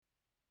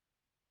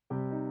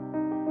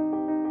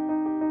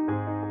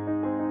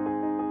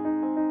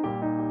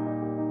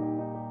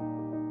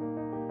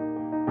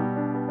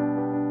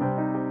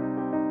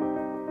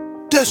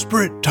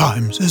Desperate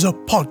Times is a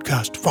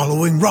podcast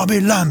following Robbie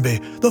Lambie,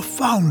 the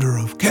founder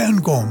of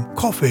Cairngorm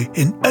Coffee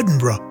in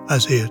Edinburgh,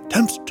 as he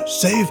attempts to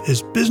save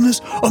his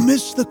business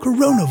amidst the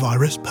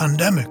coronavirus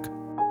pandemic.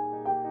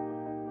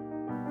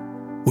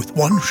 With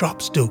one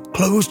shop still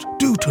closed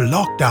due to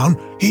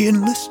lockdown, he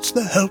enlists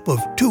the help of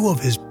two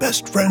of his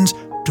best friends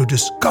to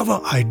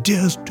discover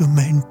ideas to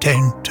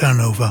maintain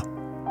turnover.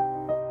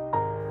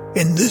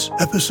 In this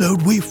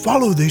episode, we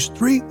follow these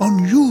three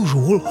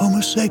unusual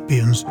Homo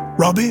sapiens,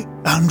 Robbie,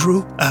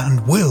 Andrew, and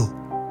Will.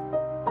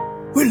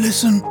 We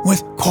listen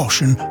with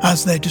caution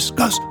as they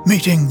discuss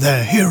meeting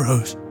their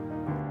heroes.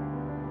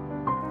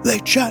 They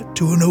chat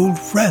to an old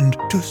friend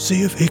to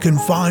see if he can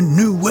find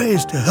new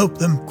ways to help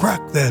them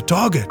crack their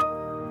target.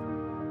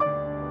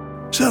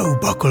 So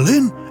buckle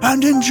in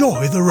and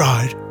enjoy the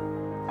ride.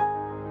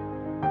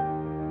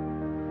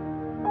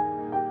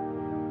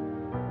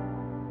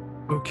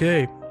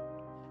 Okay.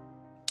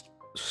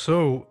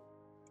 So,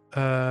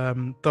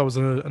 that was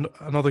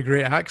another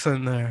great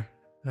accent there.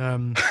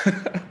 We're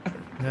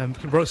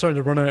starting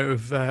to run out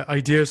of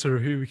ideas for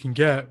who we can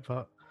get,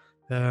 but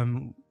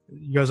you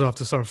guys will have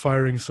to start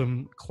firing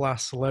some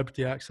class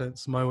celebrity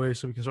accents my way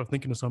so we can start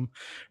thinking of some.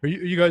 Are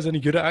you guys any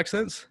good at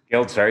accents?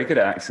 Gild's very good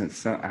at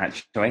accents,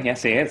 actually.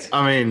 Yes, he is.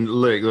 I mean,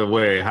 look,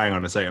 wait, hang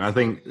on a second. I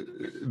think,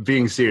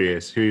 being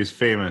serious, who's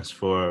famous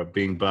for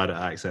being bad at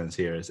accents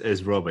here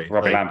is Robbie.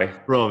 Robbie Lambie.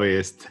 Robbie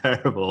is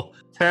terrible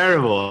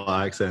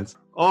at accents.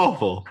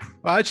 Awful.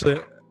 Well,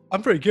 actually,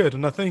 I'm pretty good,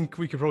 and I think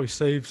we could probably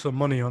save some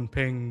money on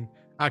paying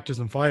actors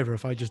in Fiverr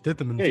if I just did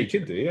them in the future.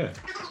 You could do, yeah.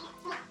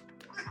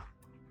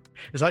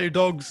 Is that your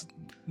dog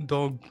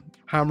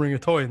hammering a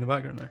toy in the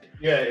background there?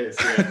 Yeah, it is.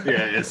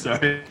 Yeah, it is.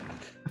 Sorry.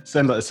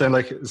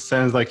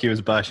 Sounds like he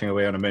was bashing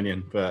away on a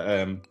minion,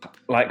 but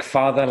like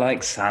father,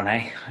 like son,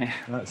 eh?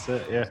 That's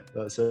it. Yeah,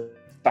 that's it.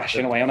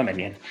 Bashing away on a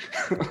minion.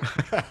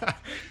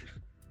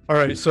 All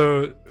right,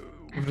 so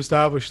we've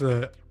established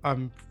that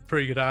I'm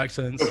pretty good at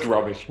accents. It's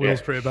rubbish.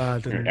 Will's pretty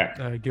bad,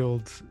 and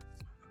Guild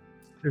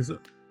is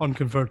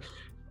unconfirmed.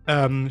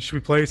 Should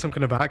we play some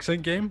kind of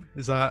accent game?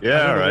 Is that?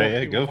 Yeah, all right.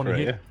 Yeah, go for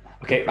it. Yeah.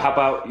 Okay, how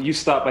about you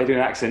start by doing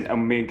an accent,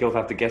 and me and Guild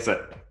have to guess it.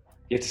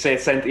 You have to say a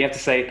sentence. You have to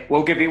say,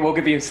 "We'll give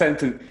you a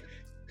sentence.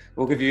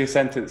 We'll give you a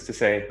sentence to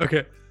say."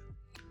 Okay.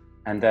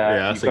 And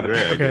that's a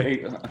great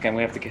idea. Okay,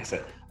 we have to guess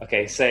it.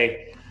 Okay,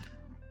 say,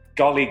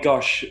 "Golly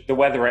gosh, the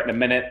weather at the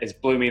minute is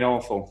blooming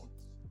awful."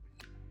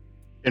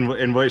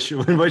 In which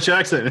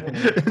accent?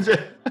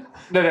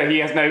 No. He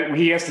has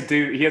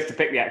to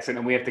pick the accent,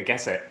 and we have to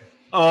guess it.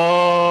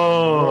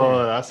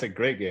 Oh, that's a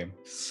great game.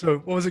 So,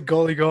 what was it?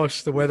 Golly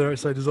gosh, the weather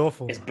outside is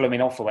awful. It's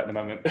blooming awful at the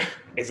moment,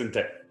 isn't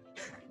it?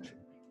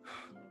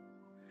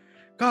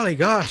 Golly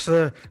gosh,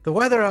 the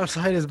weather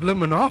outside is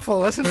blooming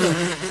awful, isn't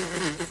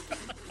it?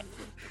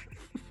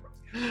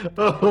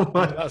 Oh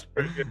my! That's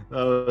pretty good.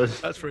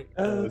 That's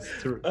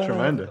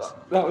tremendous.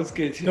 That was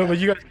good. No, but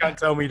you guys can't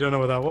tell me you don't know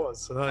what that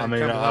was. So that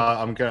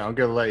I'm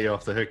gonna let you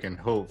off the hook and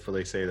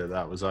hopefully say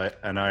that was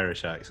an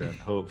Irish accent.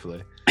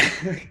 Hopefully.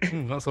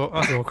 That's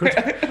awkward.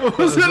 That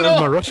was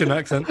my Russian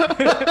accent.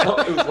 It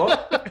was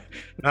what?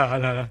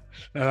 No.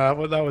 That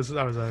was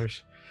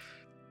Irish.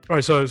 All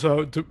right,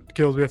 so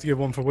Guild, we have to give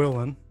one for Will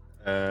then.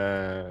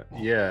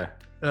 Yeah.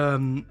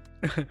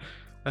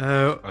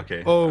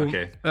 Okay.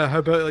 Okay. How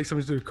about like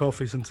something to do with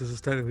coffee, since this is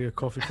technically a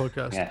coffee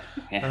podcast? Yeah.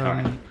 All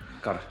right.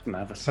 God, I'm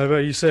nervous. How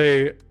about you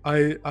say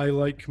I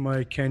like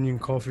my Kenyan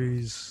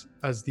coffees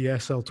as the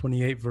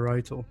SL28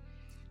 varietal.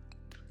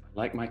 I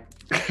like my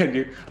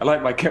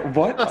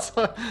what?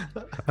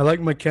 I like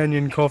my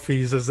Kenyan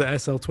coffees as the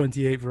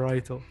SL28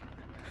 varietal.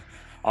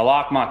 I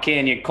like my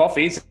Kenyan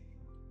coffees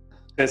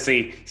as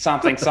the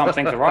something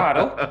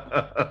varietal.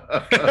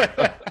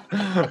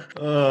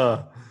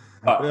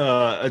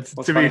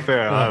 To be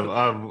fair,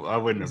 I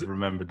wouldn't have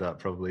remembered that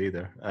probably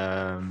either.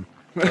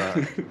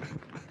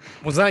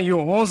 Was that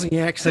your Aussie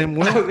accent,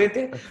 Will?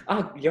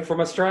 Oh, you're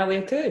from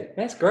Australia too.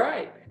 That's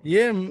great.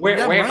 Yeah.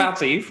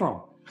 Whereabouts are you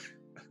from?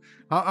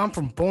 I'm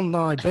from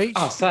Bondi Beach.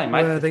 Oh, same,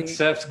 mate. The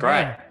surf's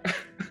great.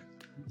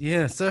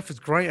 Yeah, surf is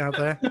great out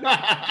there.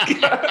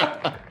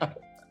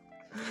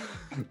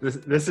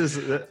 This is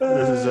a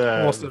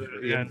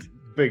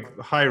big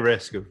high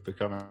risk of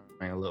becoming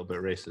a little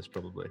bit racist,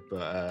 probably,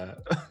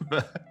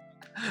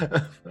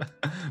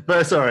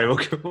 but sorry, we'll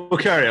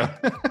carry on.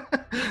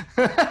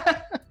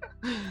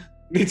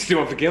 Need to do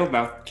one for Guild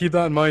now. Keep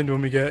that in mind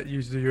when we get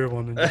you to do your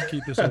one, and just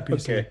keep this on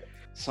PC. Okay.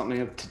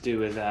 Something to do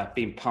with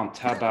being pumped.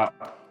 How about?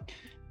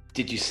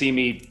 Did you see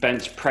me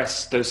bench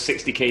press those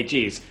 60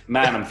 kgs?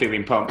 Man, I'm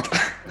feeling pumped.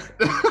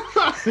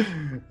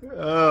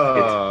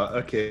 Oh,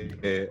 okay.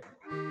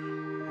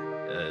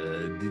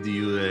 Did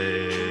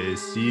you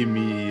see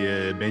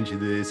me bench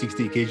the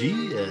 60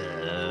 kg?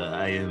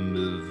 I am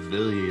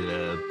very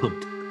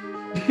pumped.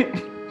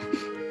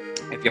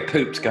 If your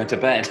poop's going to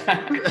bed.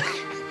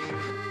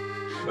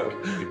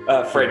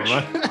 French.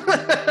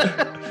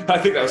 I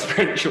think that was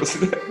French,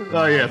 wasn't it?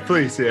 Oh yeah,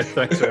 please, yeah.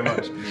 Thanks very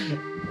much.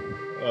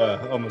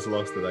 Almost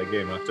lost at that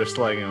game after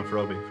slagging off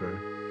Robbie for...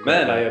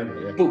 Man, I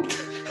am pooped.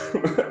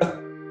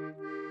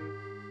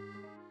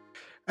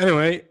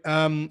 Anyway,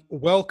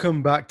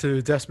 welcome back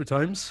to Desperate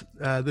Times.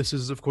 This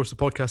is, of course, the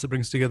podcast that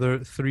brings together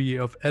three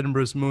of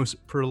Edinburgh's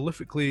most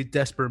prolifically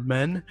desperate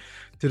men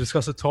to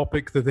discuss a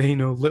topic that they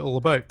know little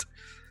about.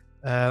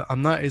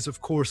 And that is,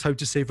 of course, how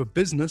to save a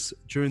business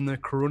during the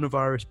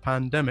coronavirus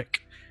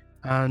pandemic.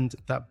 And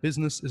that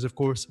business is, of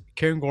course,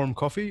 Cairngorm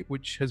Coffee,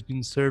 which has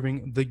been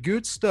serving the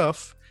good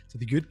stuff to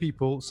the good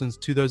people since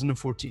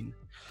 2014.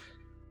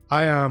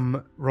 I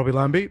am Robbie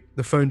Lambie,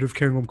 the founder of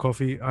Cairngorm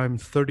Coffee. I'm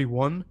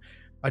 31.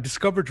 I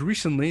discovered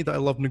recently that I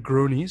love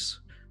Negronis,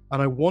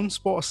 and I once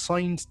bought a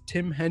signed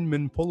Tim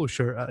Henman polo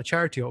shirt at a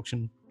charity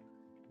auction.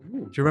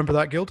 Ooh. Do you remember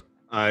that, Guild?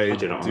 I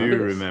do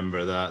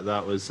remember that.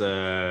 That was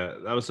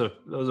a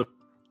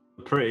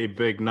pretty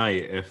big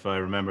night, if I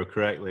remember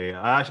correctly.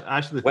 I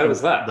actually where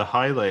was that? The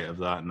highlight of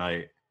that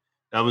night.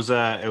 It was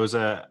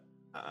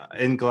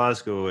in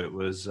Glasgow. It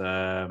was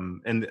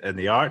in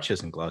the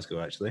Arches in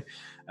Glasgow, actually.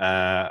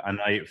 A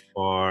night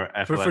for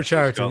Epilepsy for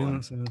charity.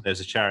 Scotland.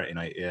 There's a charity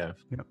night, yeah.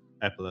 Yep.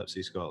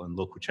 Epilepsy Scotland,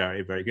 local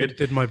charity, very good.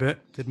 Did my bit.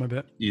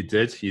 You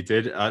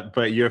did.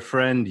 But your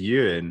friend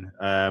Ewan,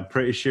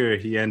 pretty sure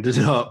he ended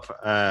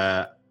up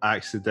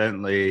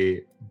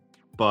accidentally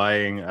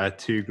buying a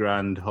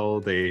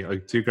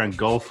 $2,000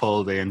 golf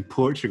holiday in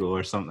Portugal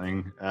or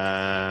something,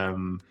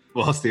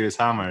 whilst he was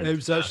hammered. It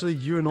was actually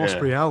Ewan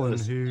Osprey Allen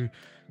who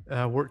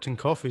worked in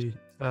coffee.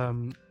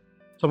 Some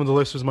of the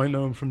listeners might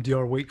know him from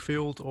DR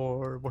Wakefield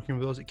or working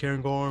with us at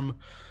Cairngorm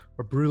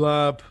or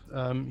Brewlab.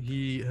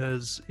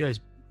 He's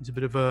a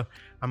bit of a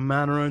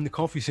man around the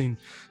coffee scene.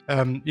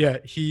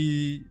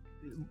 He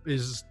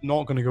is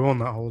not going to go on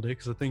that holiday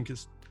because I think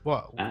it's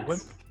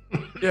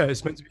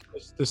it's meant to be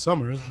this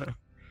summer, isn't it?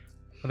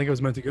 I think I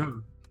was meant to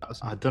go.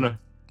 I don't know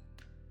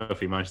if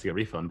he managed to get a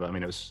refund, but I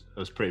mean, it was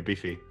pretty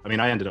beefy. I mean,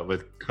 I ended up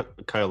with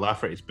Kyle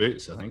Lafferty's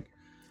boots, I think.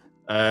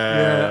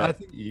 I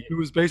think it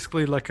was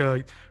basically like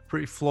a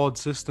pretty flawed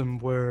system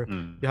where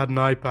you had an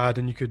iPad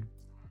and you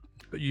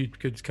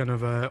could kind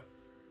of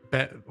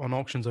bet on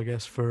auctions, I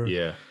guess, for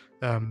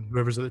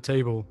whoever's at the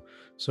table.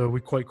 So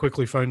we quite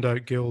quickly found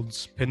out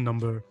Guild's PIN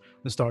number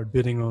and started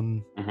bidding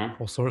on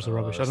all sorts of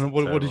rubbish. I don't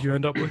know, what did you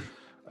end up with?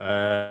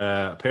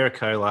 A pair of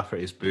Kyle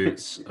Lafferty's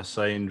boots, a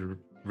signed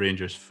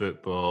Rangers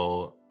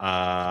football,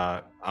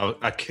 a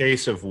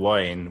case of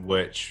wine,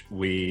 which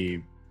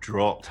we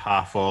dropped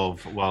half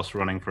of whilst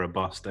running for a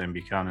bus down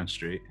Buchanan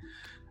Street.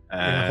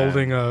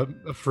 Holding a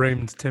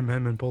framed Tim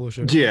Henman polo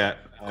shirt. Yeah.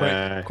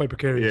 Quite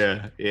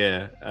precarious.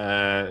 Yeah.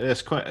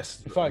 It's quite...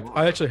 In fact,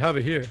 I actually have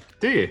it here.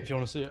 Do you? If you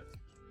want to see it.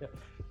 Yeah.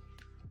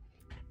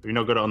 Have you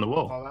not got it on the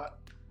wall? Oh, that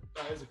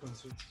is a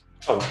coincidence.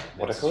 Oh,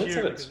 what a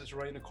coincidence. Because it's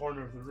right in the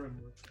corner of the room.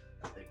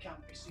 It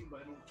can't be seen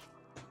by anyone.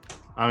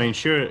 I mean,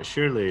 surely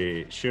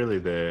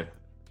the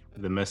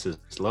missus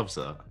loves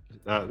that.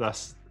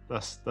 That's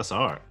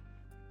art.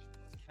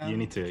 You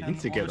need to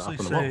get that up on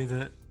the wall. Say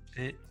that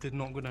it did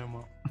not go down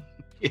well.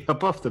 Yeah,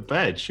 above the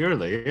bed,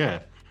 surely, yeah.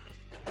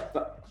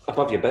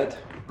 Above your bed.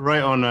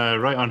 Right on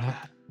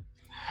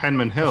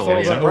Henman Hill.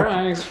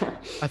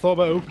 I thought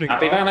about opening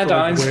Happy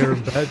Valentine's. Wear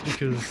in bed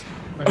because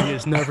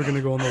it's never going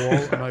to go on the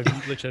wall, and I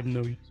literally have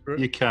no use for it.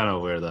 You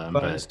cannot wear that in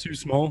bed. It's too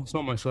small. It's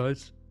not my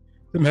size.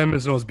 Tim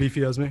Henman's not as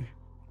beefy as me.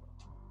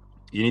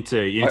 You need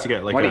to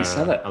get like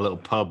a little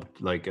pub,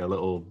 like a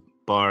little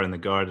bar in the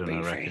garden. Beefy.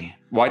 I reckon.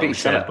 Why didn't you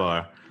sell it?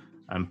 Bar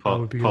and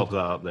pop that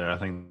up there. I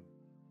think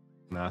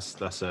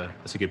that's a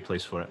good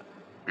place for it.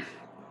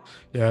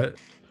 Yeah.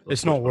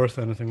 It's not worth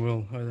anything,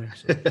 Will, either.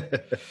 So.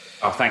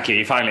 Oh, thank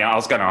you. Finally, I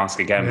was going to ask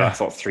again, but I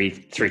thought three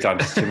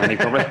times is too many,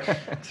 probably.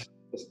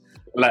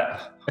 I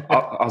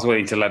was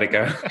willing to let it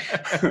go.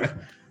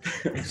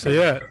 So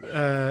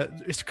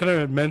it's kind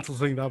of a mental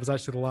thing. That was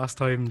actually the last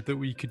time that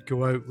we could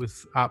go out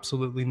with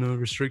absolutely no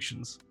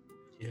restrictions.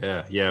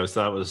 Yeah.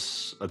 That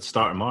was at the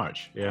start of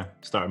March. Yeah,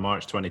 start of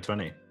March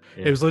 2020.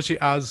 Yeah. It was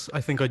literally as I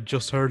think I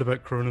just heard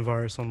about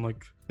coronavirus on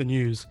like the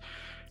news.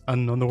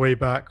 And on the way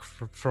back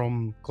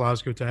from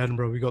Glasgow to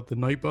Edinburgh, we got the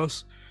night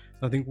bus.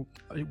 I think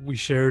we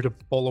shared a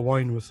bottle of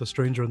wine with a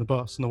stranger on the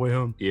bus on the way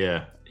home.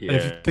 Yeah. And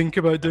if you think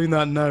about doing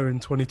that now in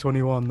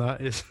 2021,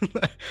 that is...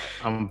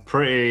 I'm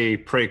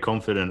pretty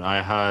confident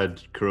I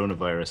had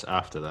coronavirus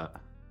after that.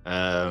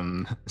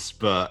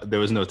 But there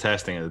was no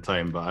testing at the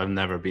time, but I've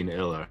never been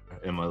iller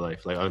in my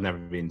life. Like, I've never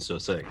been so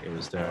sick. It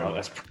was terrible. Oh,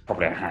 that's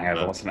probably a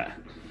hangover, wasn't it?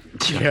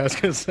 Yeah, I was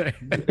going to say.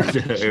 It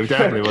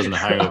definitely wasn't a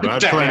hangover. I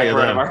had plenty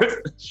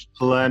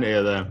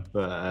of them.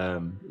 But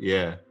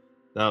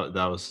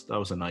that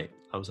was a night.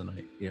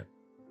 Yeah.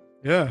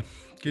 Yeah,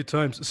 good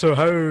times. So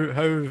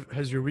how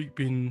has your week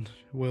been,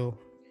 Will?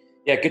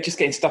 Yeah, good. Just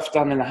getting stuff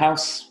done in the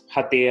house.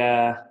 Had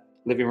the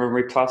living room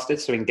replastered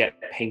so we can get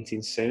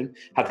painting soon.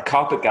 Had the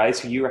carpet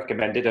guys who you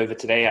recommended over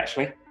today,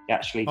 actually.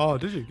 Oh,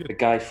 did you? Good. The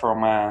guy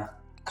from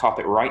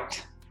Carpet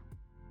Right.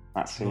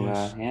 That's who,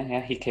 nice.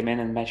 He came in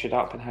and measured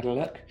up and had a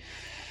look.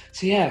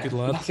 So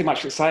nothing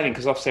much exciting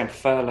because obviously I'm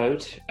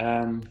furloughed.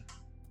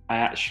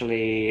 I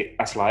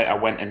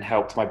went and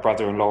helped my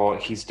brother-in-law.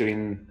 He's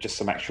doing just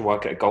some extra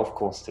work at a golf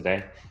course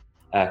today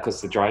because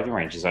the driving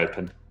range is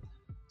open.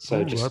 So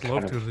I'd love to go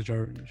to the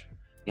driving range.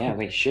 Yeah,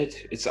 we should.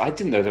 I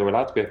didn't know they were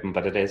allowed to be open,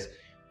 but it is.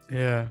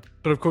 Yeah,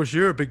 but of course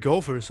you're a big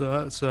golfer, so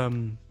that's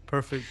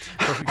perfect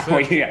fit.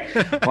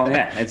 Well,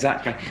 yeah,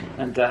 exactly.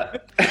 And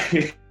as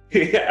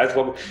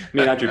well,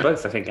 me and Andrew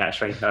both, I think,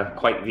 actually,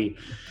 quite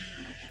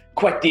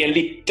the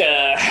elite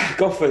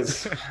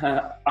golfers.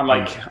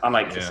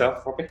 Unlike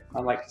yourself, Robbie.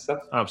 Unlike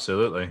yourself.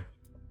 Absolutely.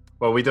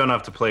 Well, we don't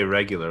have to play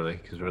regularly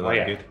because we're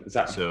that good.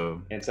 Exactly.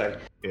 So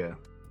exactly.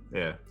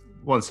 Yeah.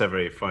 Once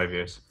every 5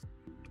 years.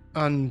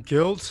 And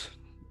Guild,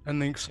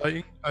 anything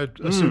exciting? I'd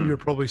assume you're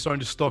probably starting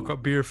to stock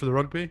up beer for the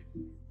rugby.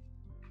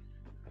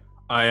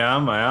 I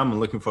am. I'm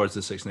looking forward to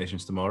the Six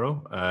Nations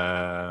tomorrow.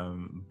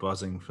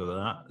 Buzzing for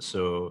that.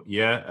 So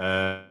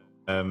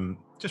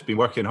just been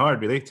working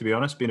hard, really. To be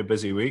honest, been a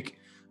busy week.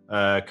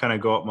 Kind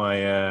of got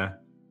my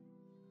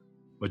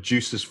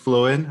juices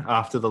flowing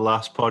after the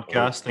last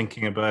podcast,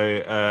 thinking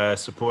about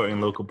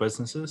supporting local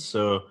businesses.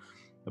 So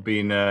I've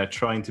been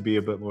trying to be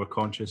a bit more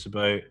conscious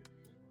about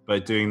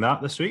doing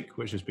that this week,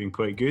 which has been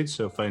quite good.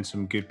 So I found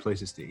some good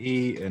places to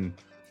eat and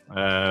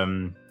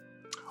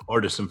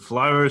order some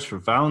flowers for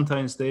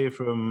Valentine's Day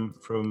from.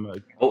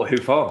 Who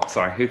for?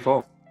 Sorry, who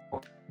for?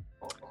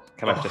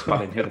 Can I just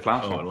butt in here the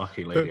flowers? Oh,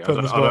 lucky lady! I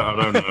don't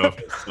know if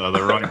it's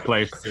the right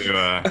place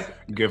to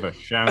give a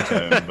shout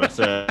out, but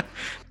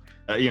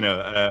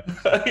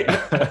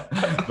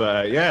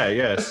but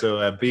yeah.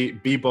 So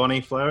Bee Bonnie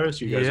flowers.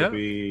 You guys will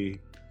be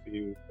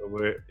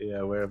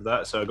aware of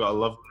that. So I got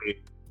a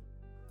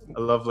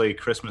lovely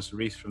Christmas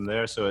wreath from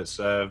there. So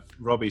it's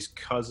Robbie's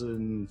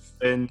cousin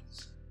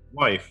Finn's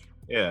wife.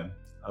 Yeah,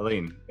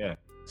 Aline. Yeah.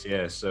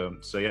 So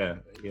it's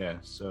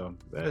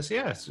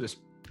just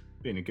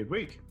been a good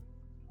week.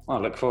 Well,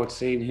 I look forward to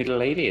seeing who the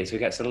lady is who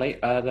gets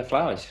the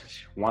flowers.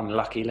 One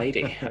lucky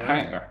lady.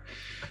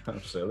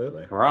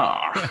 Absolutely.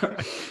 Rawr.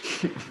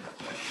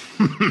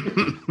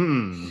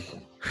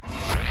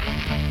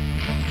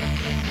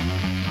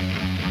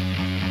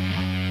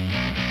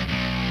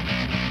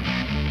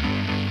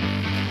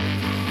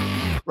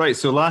 Right,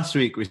 so last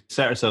week we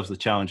set ourselves the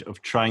challenge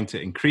of trying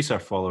to increase our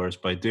followers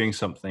by doing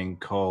something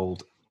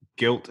called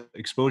guilt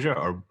exposure,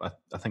 or I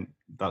think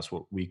that's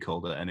what we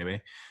called it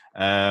anyway.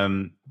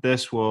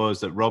 This was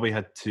that Robbie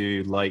had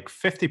to like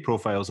 50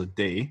 profiles a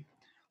day,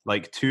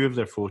 like 2 of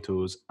their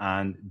photos,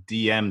 and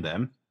DM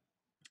them.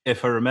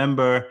 If I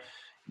remember,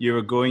 you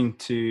were going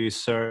to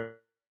search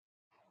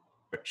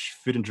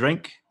food and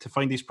drink to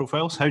find these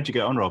profiles. How did you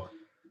get on, Rob?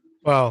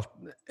 Well,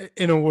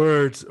 in a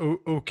word,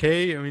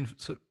 okay. I mean,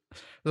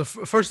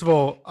 first of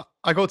all,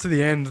 I got to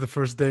the end of the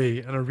first day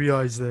and I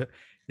realized that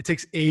it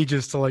takes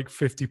ages to like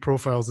 50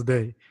 profiles a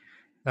day.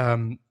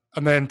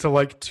 And then to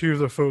like 2 of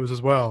their photos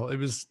as well. It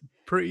was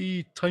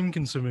pretty time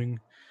consuming,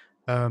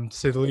 to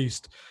say the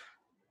least.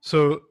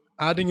 So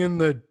adding in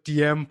the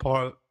DM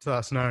part to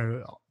that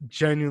scenario,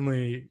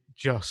 genuinely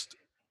just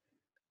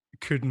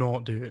could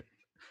not do it.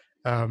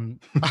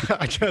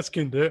 I just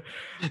couldn't do it.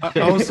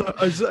 I was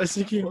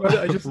thinking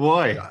about it.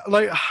 Why?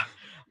 Like,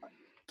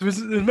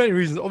 there's many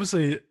reasons.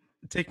 Obviously,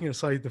 taking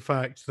aside the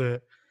fact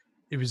that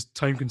it was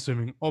time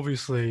consuming,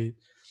 obviously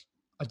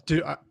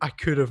I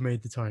could have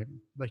made the time.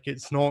 Like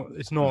it's not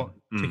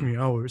taking me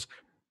hours,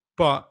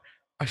 but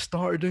I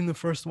started doing the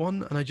first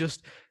one and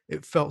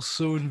it felt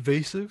so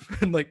invasive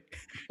and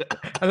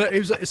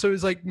it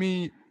was like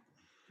me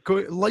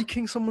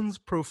liking someone's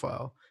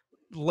profile,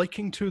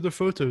 liking 2 of their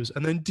photos,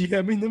 and then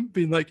DMing them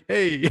being like,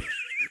 hey,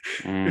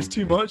 it's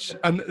too much,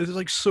 and it's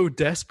like so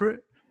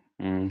desperate.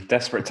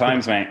 Desperate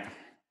times, mate.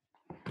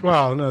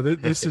 Well, no,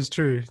 this is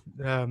true.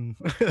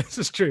 This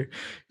is true.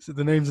 So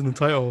the name's in the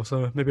title,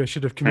 so maybe I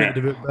should have committed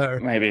a bit better.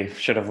 Maybe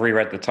should have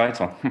reread the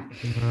title.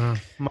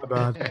 My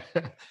bad.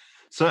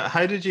 So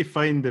how did you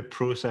find the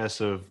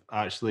process of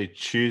actually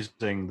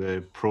choosing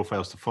the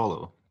profiles to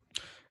follow?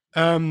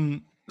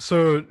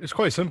 So it's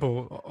quite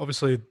simple.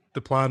 Obviously,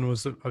 the plan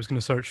was that I was going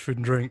to search food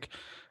and drink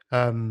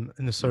in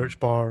the search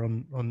bar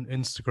on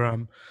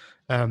Instagram.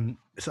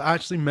 It's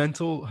actually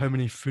mental how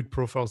many food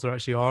profiles there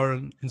actually are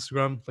on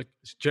Instagram. Like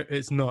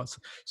it's nuts.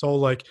 It's all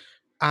like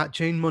at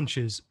Jane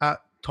Munches, at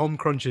Tom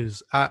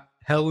Crunches, at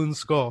Helen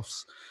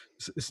Scoffs.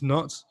 It's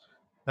nuts.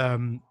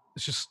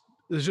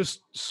 There's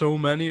just so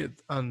many,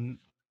 and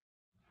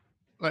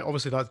like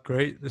obviously that's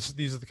great.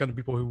 These are the kind of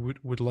people who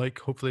would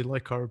hopefully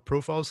like our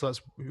profiles. So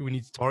that's who we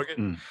need to target.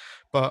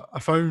 But I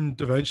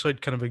found eventually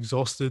I'd kind of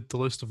exhausted the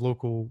list of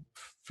local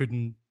food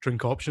and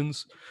drink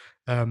options.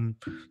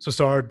 So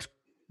started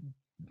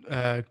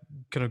kind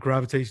of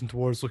gravitating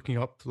towards looking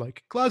up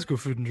like Glasgow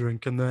food and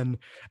drink, and then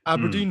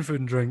Aberdeen food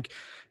and drink.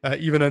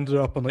 Even ended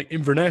up on like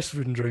Inverness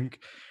food and drink,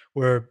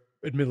 where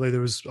admittedly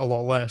there was a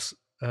lot less.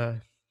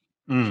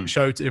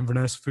 Shout out to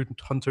Inverness Food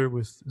Hunter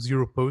with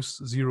 0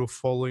 posts, 0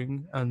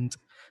 following, and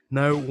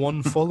now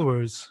 1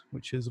 followers,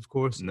 which is of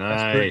course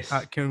nice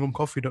at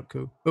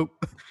KingscomeCoffee.co.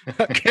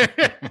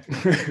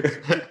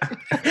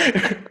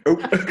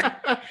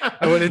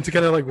 I went into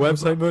kind of like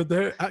website mode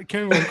there at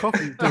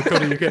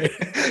KingscomeCoffee.co.uk.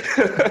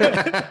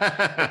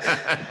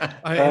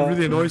 It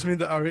really annoys me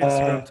that our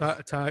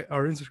Instagram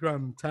our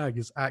Instagram tag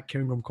is at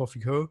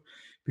KingscomeCoffee.co,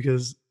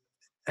 because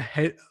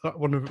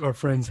one of our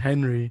friends,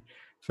 Henry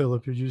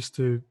Phillip, who used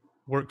to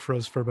work for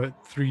us for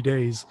about 3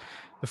 days,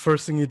 the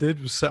first thing he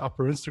did was set up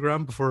our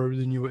Instagram before I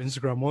really knew what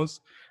Instagram was,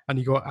 and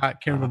he got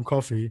at Cairngorm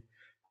Coffee,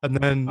 and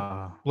then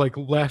like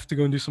left to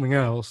go and do something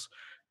else.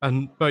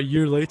 And about a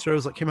year later, I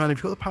was like, "Hey man, have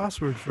you got the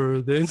password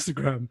for the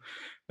Instagram?"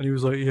 And he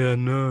was like, "Yeah,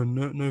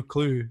 no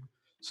clue."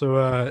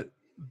 So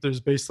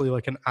there's basically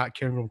like an at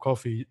Cairngorm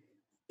Coffee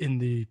in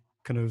the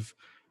kind of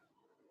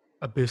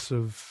abyss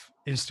of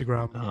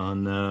Instagram. Oh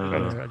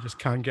no! I just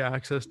can't get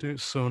access to it.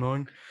 It's so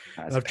annoying.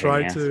 I've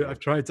pain,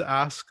 tried to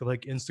ask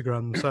like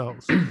Instagram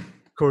themselves.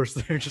 Of course,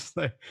 they're just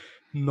like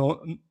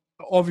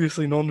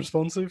obviously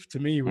non-responsive to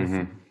me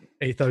with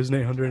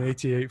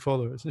 8,888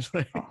 followers. It's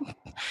like,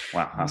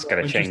 wow, that's got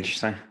to change.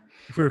 So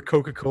if we were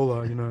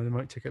Coca-Cola, they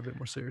might take it a bit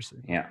more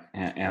seriously. Yeah.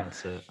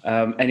 That's it.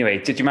 Anyway,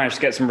 did you manage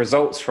to get some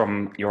results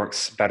from your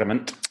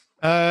experiment?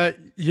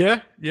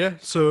 Yeah.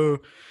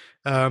 So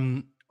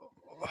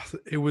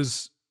it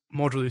was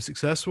moderately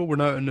successful. We're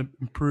now at an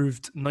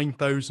improved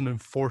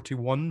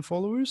 9,041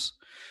 followers.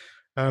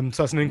 So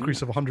that's an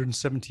increase of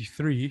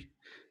 173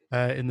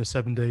 in the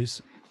 7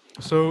 days.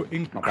 So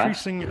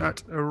increasing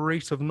at a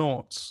rate of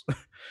knots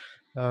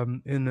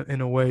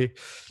in a way.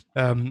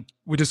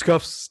 We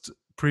discussed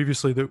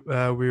previously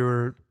that we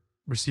were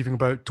receiving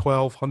about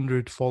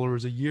 1,200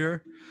 followers a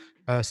year.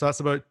 So that's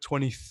about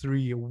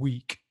 23 a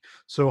week.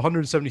 So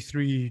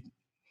 173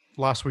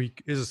 last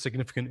week is a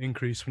significant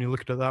increase when you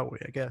look at it that way,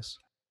 I guess.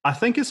 I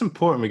think it's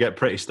important we get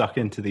pretty stuck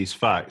into these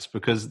facts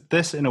because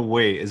this, in a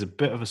way, is a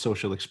bit of a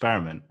social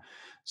experiment.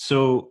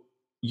 So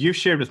you've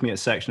shared with me a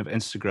section of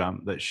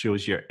Instagram that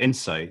shows your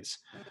insights,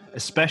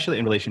 especially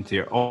in relation to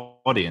your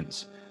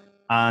audience.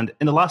 And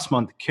in the last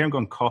month,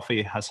 Cairngorm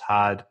Coffee has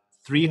had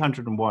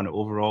 301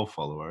 overall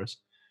followers,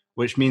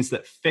 which means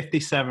that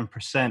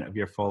 57% of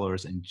your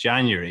followers in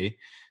January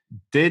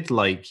did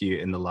like you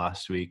in the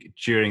last week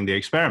during the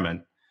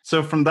experiment.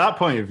 So from that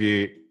point of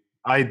view,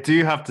 I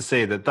do have to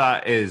say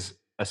that is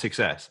a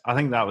success. I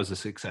think that was a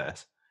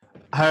success.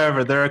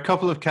 However, there are a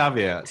couple of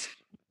caveats.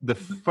 The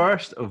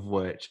first of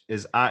which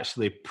is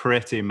actually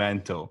pretty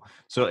mental.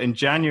 So in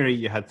January,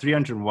 you had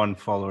 301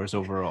 followers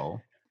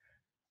overall.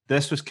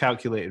 This was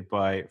calculated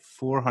by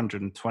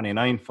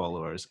 429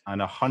 followers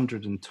and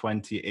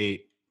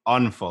 128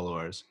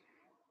 unfollowers.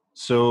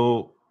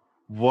 So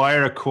why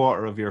are a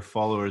quarter of your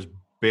followers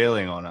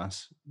bailing on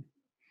us?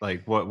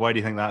 Like, why do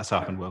you think that's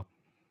happened, Will?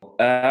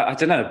 I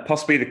don't know.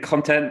 Possibly the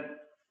content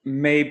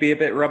may be a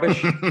bit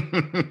rubbish.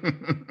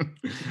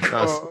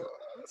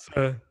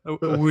 A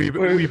wee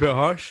bit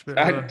harsh.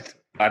 I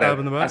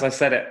don't. As I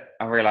said it,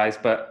 I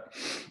realised, but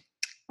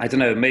I don't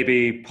know.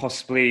 Maybe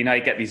possibly you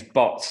get these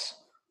bots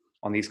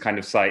on these kind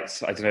of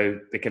sites. I don't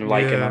know. They can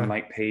like and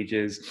unlike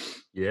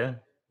pages. Yeah.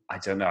 I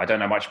don't know. I don't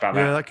know much about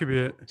that. Yeah, that could be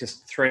it.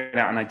 Just throwing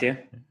out an idea.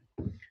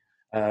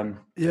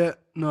 Yeah.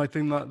 No, I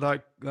think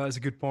that is a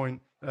good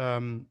point.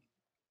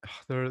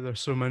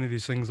 There's so many of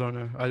these things,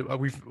 aren't there?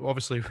 We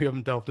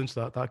haven't delved into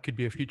that. That could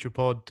be a future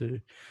pod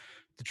to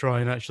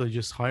try and actually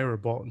just hire a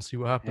bot and see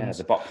what happens.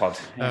 Yeah, the bot pod.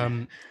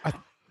 Yeah.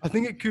 I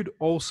think it could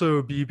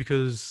also be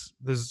because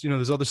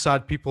there's other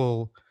sad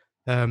people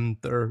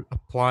that are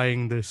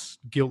applying this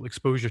guilt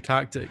exposure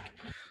tactic.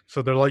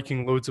 So they're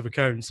liking loads of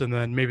accounts and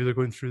then maybe they're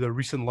going through their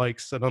recent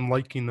likes and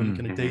unliking them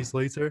kind of days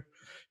later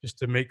just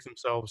to make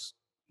themselves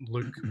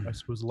look, I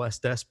suppose, less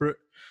desperate,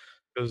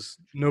 because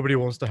nobody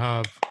wants to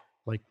have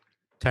like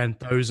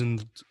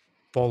 10,000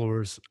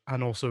 followers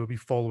and also be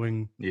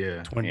following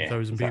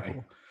 20,000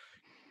 people.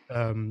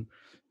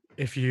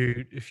 If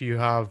you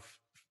have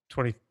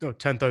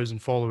 10,000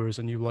 followers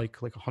and you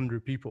like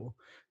 100 people,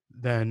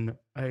 then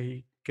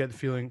I get the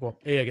feeling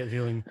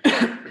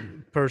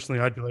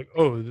personally, I'd be like,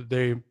 oh,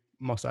 they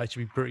must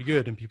actually be pretty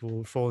good and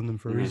people are following them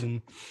for a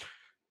reason.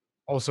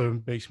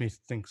 Also makes me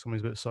think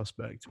somebody's a bit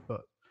suspect,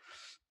 but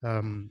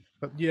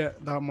yeah,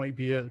 that might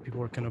be it.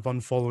 People are kind of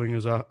unfollowing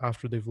us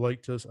after they've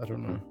liked us. I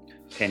don't know.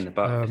 Pain in the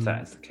butt if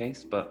that is the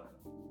case, but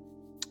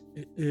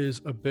it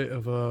is a bit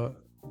of a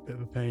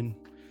pain.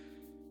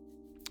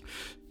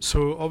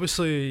 So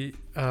obviously,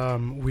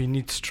 we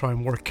need to try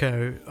and work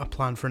out a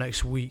plan for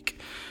next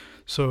week.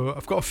 So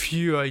I've got a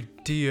few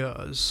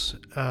ideas.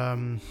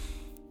 One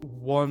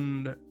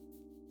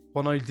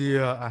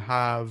idea I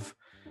have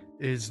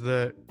is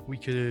that we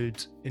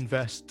could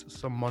invest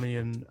some money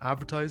in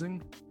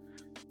advertising.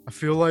 I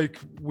feel like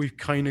we've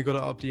kind of got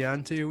to up the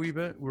ante a wee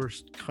bit. We're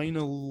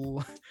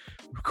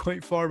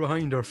quite far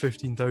behind our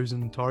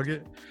 15,000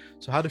 target.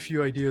 So I had a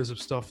few ideas of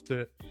stuff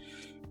that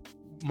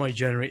might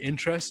generate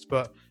interest,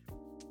 but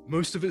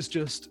most of it's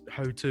just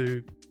how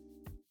to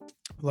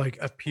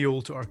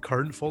appeal to our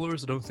current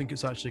followers. I don't think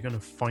it's actually going to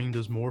find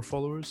us more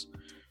followers.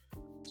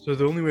 So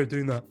the only way of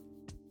doing that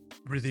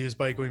really is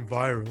by going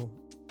viral,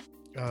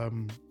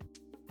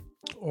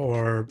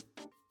 or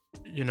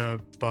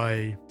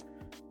by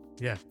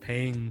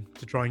paying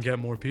to try and get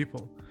more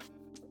people.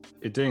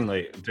 You're doing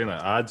like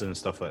ads and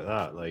stuff like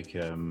that, like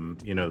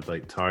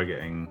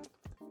targeting.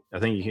 I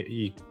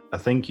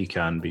think you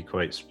can be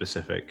quite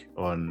specific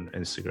on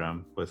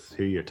Instagram with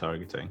who you're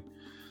targeting.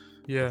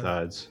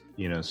 Yeah. ads,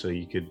 so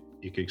you could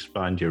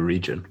expand your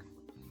region.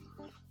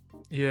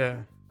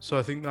 Yeah. So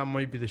I think that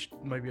might be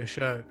a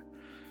shout.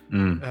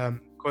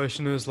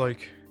 Question is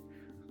like,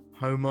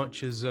 how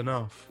much is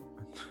enough?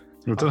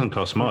 It doesn't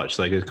cost much.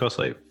 Like it costs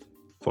like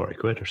 40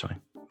 quid or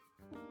something.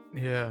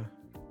 Yeah.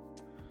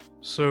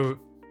 So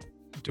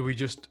do we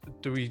just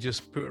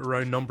put a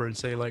round number and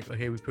say like,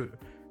 okay, we put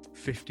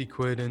 50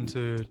 quid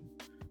into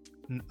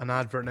an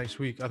advert next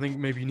week? I think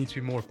maybe you need to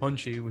be more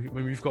punchy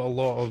when we've got a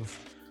lot of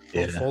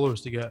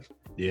followers to get.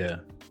 Yeah.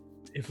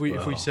 If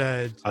we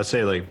said, I'd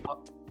say like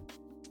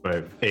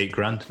about 8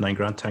 grand, 9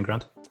 grand, 10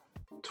 grand,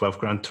 12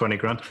 grand, 20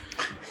 grand.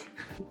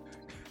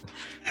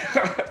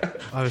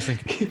 I was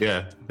thinking,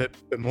 yeah, a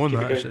bit more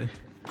than that actually.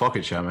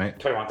 Pocket chat, mate.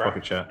 21 grand.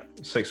 Pocket chat.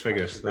 6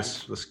 figures.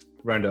 Let's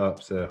round it up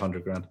to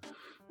 100 grand.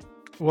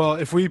 Well,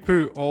 if we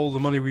put all the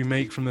money we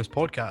make from this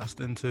podcast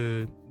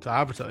into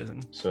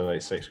advertising, so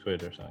like 6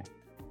 quid or something.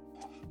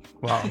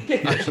 Wow,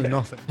 actually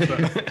nothing.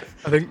 But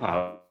I think.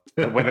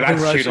 Whether I think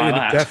that's we're actually like in a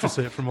that.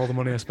 deficit from all the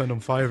money I spend on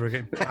Fiverr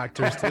getting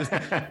actors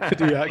to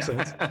do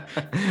accents.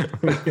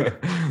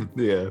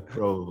 Yeah,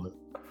 probably.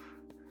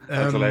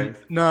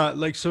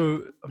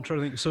 So I'm trying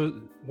to think.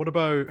 So what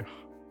about,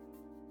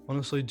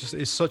 honestly, just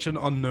it's such an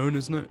unknown,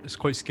 isn't it? It's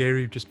quite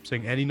scary just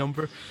saying any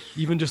number,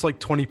 even just like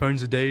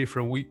 £20 a day for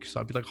a week. So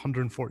that'd be like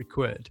 140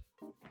 quid.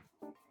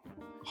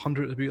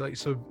 100 would be like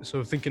so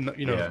thinking that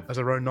as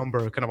a round number,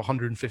 kind of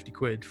 150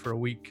 quid for a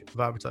week of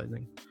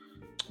advertising.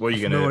 What are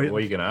you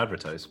gonna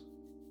advertise?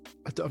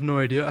 I have no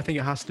idea. I think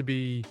it has to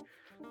be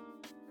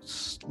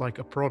like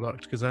a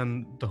product, because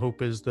then the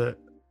hope is that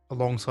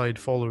alongside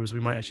followers we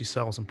might actually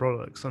sell some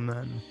products, and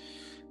then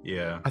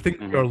I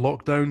think our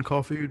lockdown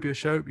coffee would be a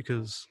shout,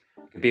 because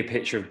it'd be a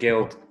picture of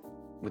Guild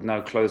with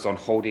no clothes on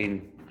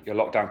holding your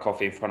lockdown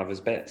coffee in front of his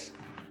bits.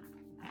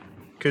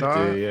 Could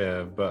do,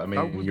 yeah, but I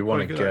mean, you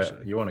want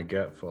to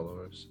get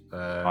followers.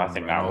 I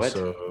think that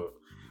would.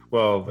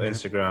 Well,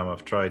 Instagram,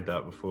 I've tried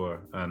that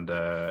before, and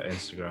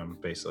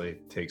Instagram basically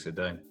takes it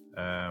down.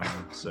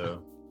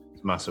 So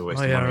it's a massive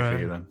waste of money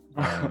for you then.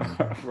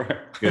 Right.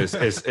 Because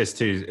it's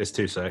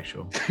too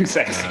sexual. Too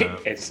sexy.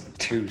 It's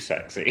too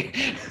sexy.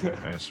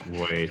 It's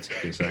way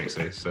too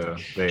sexy. So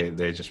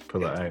they just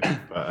pull it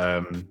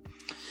out.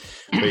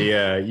 But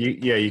yeah,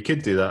 you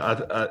could do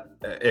that.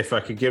 If I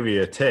could give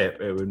you a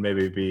tip, it would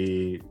maybe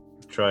be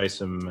try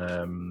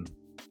some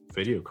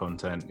video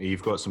content.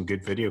 You've got some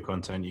good video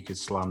content, you could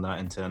slam that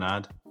into an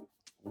ad.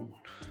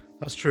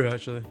 That's true,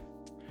 actually.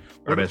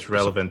 And it's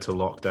relevant to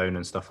lockdown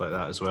and stuff like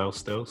that as well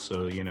still,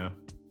 so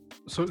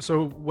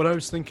So what I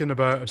was thinking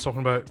about, I was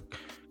talking about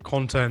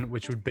content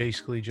which would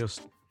basically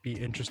just be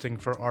interesting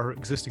for our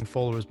existing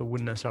followers but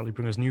wouldn't necessarily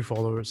bring us new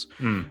followers.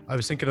 I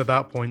was thinking at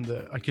that point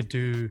that I could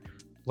do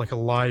like a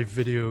live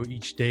video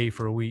each day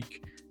for a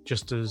week,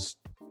 just as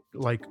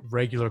like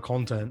regular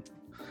content,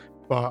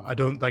 but I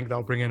don't think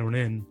that'll bring anyone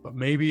in. But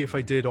maybe if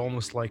I did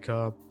almost like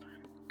a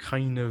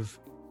kind of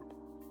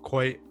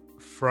quite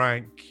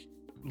frank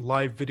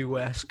live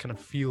video-esque kind of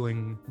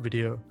feeling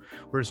video,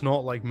 where it's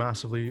not like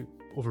massively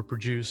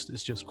overproduced,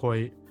 it's just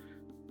quite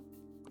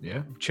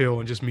chill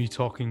and just me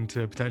talking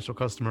to a potential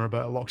customer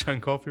about a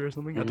lockdown coffee or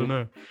something. I don't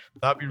know,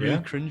 that'd be really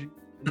cringy.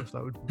 I don't know if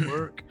that would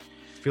work.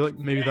 I feel like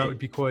maybe that would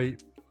be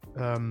quite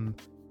I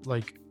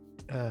was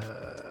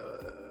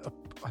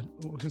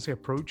gonna say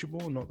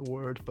approachable, not the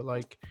word, but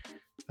like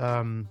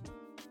I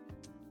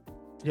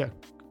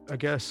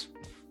guess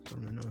I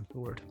don't really know the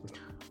word.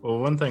 Well,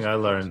 one thing I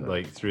learned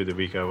like through the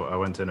week, I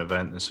went to an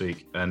event this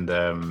week, and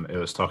it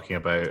was talking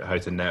about how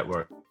to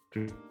network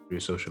through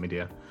social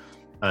media.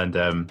 And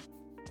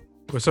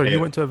you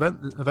went to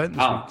event this week?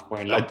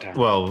 We're in lockdown.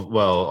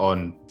 Well,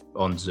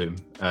 on Zoom.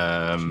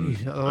 I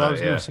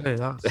was going to say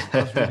that's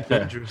really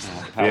dangerous.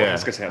 I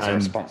was going to say that's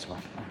irresponsible.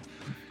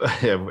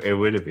 Yeah, it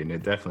would have been.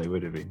 It definitely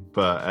would have been.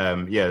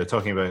 But they're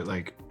talking about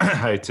like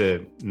how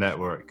to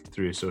network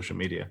through social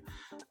media,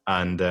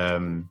 and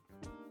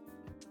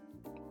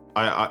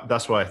I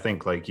that's why I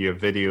think like your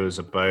videos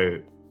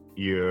about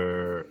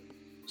your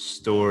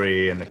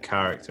story and the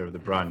character of the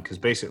brand, because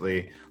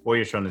basically what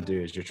you're trying to do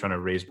is you're trying to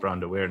raise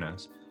brand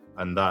awareness,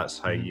 and that's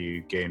how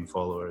you gain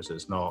followers.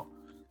 It's not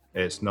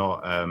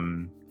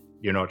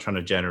you're not trying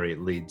to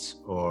generate leads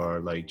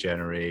or like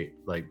generate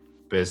like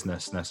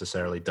business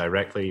necessarily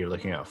directly. You're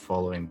looking at a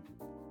following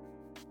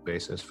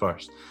basis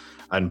first,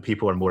 and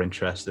people are more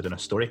interested in a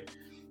story,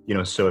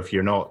 so if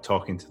you're not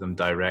talking to them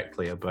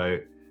directly about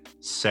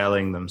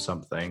selling them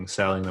something,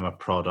 selling them a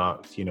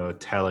product,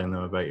 telling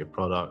them about your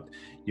product,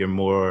 you're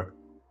more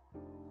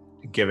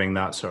giving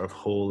that sort of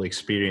whole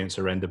experience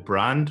around the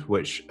brand,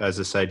 which, as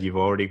I said, you've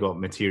already got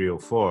material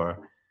for.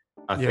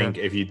 I think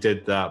if you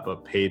did that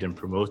but paid and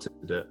promoted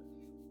it,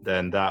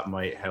 then that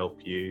might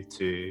help you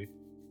to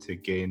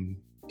gain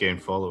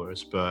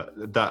followers.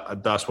 But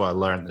that's what I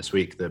learned this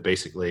week, that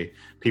basically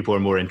people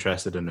are more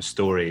interested in a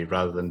story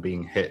rather than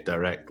being hit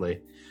directly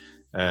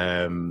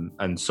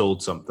and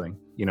sold something.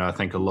 I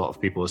think a lot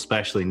of people,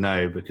 especially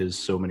now, because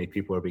so many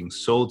people are being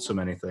sold so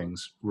many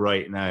things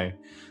right now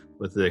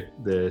with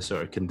the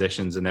sort of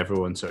conditions and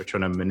everyone sort of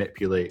trying to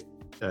manipulate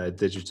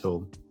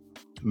digital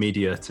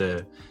media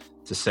to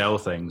sell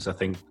things. I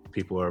think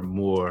people are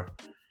more,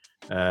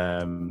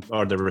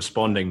 or they're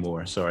responding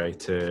more,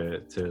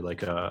 to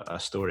like a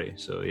story.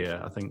 So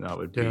yeah, I think that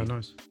would be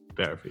nice.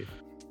 better for you.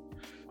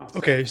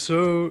 Okay,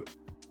 so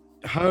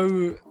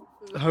how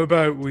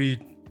about we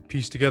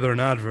piece together an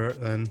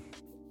advert then?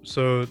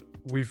 So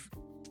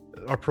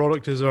our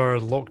product is our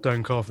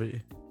lockdown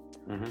coffee.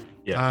 Mm-hmm.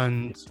 Yeah.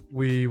 And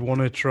we want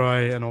to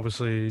try and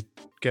obviously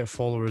get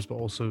followers, but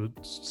also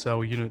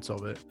sell units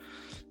of it.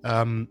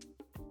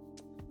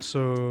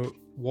 So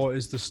what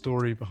is the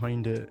story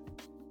behind it?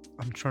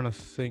 I'm trying to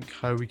think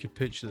how we could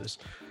pitch this.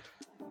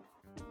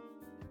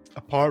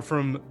 Apart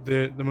from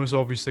the most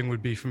obvious thing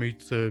would be for me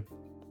to,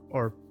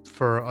 or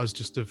for us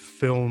just to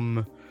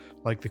film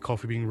like the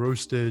coffee being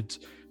roasted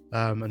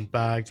and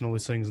bagged and all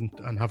these things,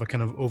 and have a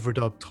kind of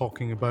overdub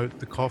talking about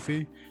the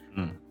coffee.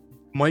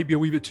 Might be a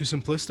wee bit too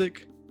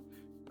simplistic.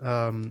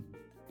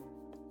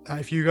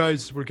 If you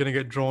guys were going to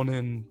get drawn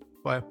in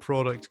by a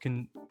product,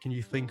 can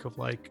you think of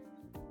like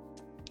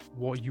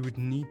what you would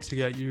need to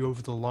get you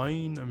over the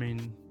line? I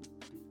mean,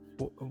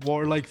 what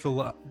are like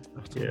the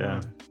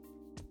yeah.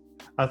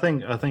 I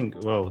think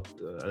well,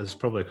 there's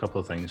probably a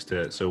couple of things to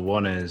it. So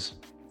one is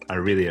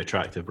a really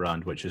attractive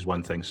brand, which is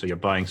one thing. So you're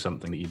buying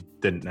something that you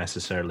didn't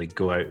necessarily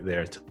go out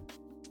there to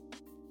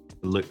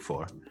look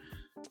for.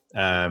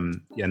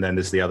 And then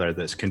there's the other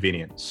that's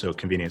convenience. So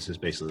convenience is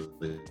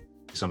basically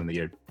something that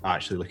you're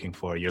actually looking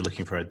for. You're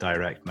looking for a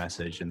direct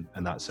message, and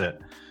that's it.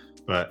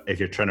 But if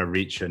you're trying to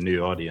reach a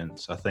new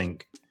audience, I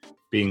think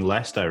being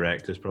less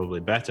direct is probably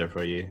better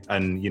for you.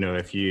 And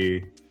if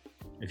you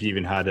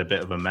even had a bit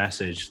of a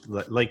message,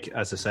 like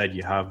as I said,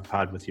 you have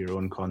had with your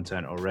own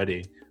content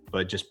already,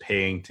 but just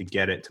paying to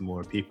get it to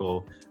more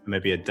people, and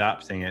maybe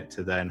adapting it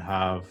to then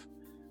have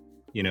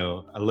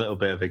a little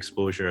bit of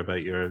exposure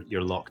about your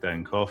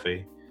lockdown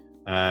coffee,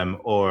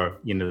 or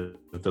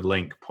the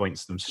link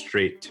points them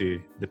straight to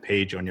the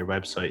page on your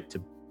website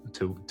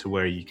to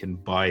where you can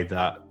buy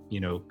that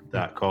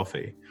that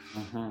coffee.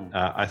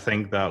 I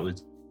think that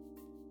would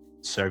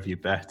serve you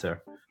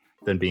better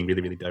than being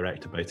really, really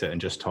direct about it and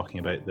just talking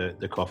about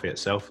the coffee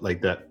itself,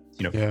 like that.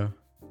 Yeah.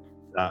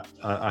 That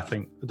I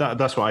think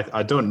that's what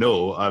I don't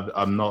know.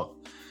 I'm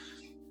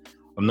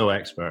no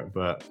expert,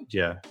 but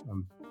yeah,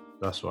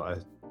 that's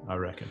what I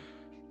reckon.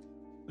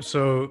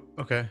 So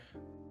okay,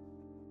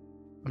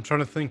 I'm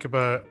trying to think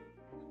about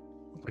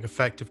like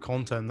effective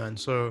content then.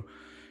 So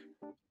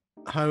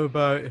how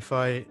about if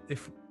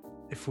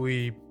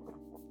we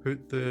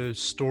put the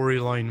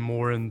storyline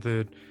more in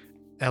the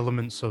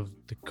elements of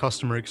the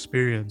customer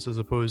experience as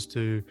opposed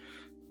to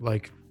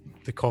like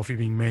the coffee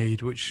being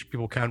made, which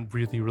people can't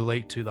really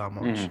relate to that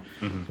much.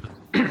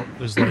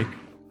 There's like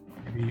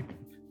maybe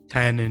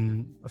 10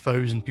 in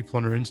 1,000 people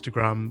on our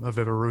Instagram have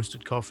ever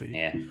roasted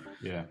coffee.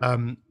 Yeah.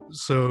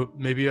 So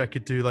maybe I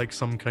could do like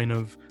some kind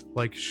of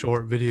like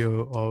short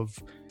video of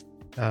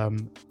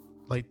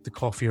like the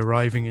coffee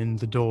arriving in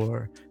the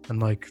door,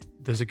 and like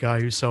there's a guy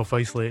who's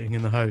self-isolating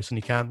in the house and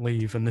he can't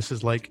leave, and this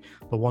is like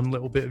the one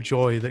little bit of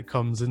joy that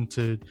comes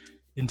into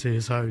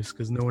his house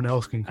because no one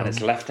else can come. And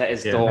it's left at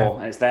his door,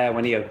 and it's there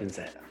when he opens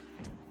it.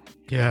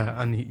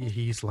 Yeah, and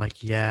he's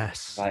like,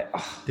 yes, like,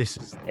 it's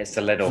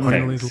the little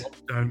finally things. The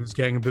lockdown is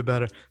getting a bit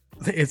better.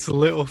 It's the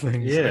little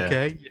things,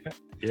 okay?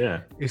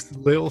 Yeah. It's the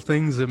little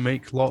things that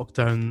make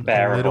lockdown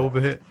bearable.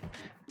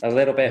 a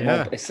little bit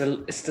more. It's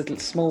the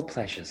small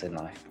pleasures in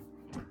life.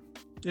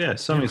 Yeah,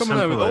 something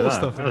simple like that.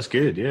 Stuff, that's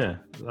good. Yeah,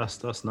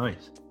 that's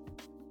nice.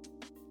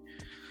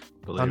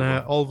 And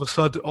all of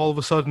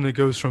a sudden, it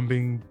goes from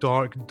being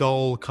dark,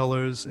 dull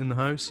colors in the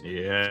house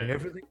to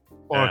everything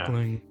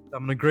sparkling.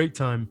 Having a great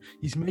time.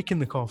 He's making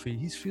the coffee.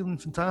 He's feeling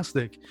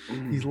fantastic.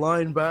 He's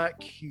lying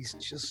back. He's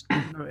just,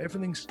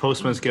 everything's.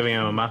 Postman's giving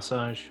him a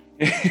massage.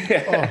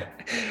 Yeah.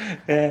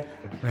 Hey,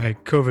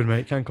 COVID,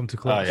 mate. Can't come too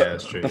close. Oh, yeah,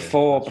 that's true.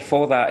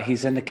 Before that,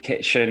 he's in the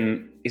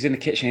kitchen. He's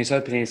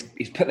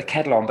He's put the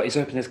kettle on, but he's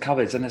opened his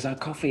cupboards, and there's no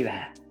coffee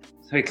there.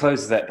 So he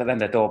closes it, but then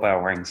the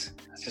doorbell rings.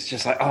 It's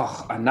just like,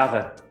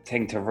 another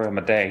thing to ruin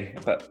my day.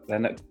 But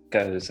then it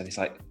goes, and he's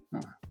like,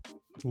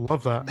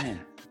 love that. Man.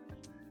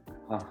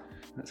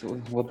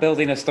 We're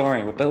building a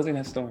story.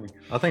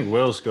 I think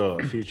Will's got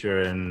a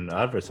future in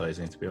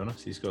advertising, to be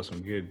honest. He's got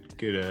some good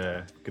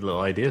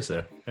little ideas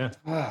there. Yeah.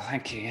 Oh,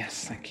 thank you.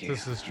 Yes, thank you.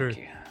 This is true.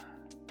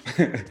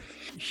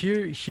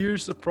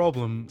 Here's the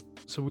problem.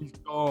 So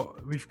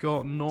we've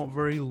got not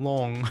very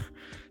long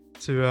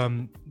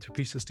to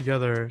piece this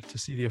together to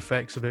see the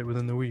effects of it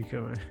within the week,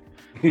 haven't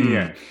we?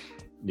 Yeah.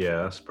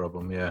 Yeah, that's the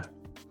problem. Yeah.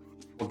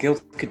 Well, Gil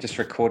could just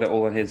record it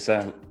all on his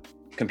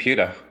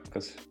computer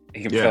because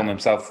he can film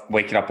himself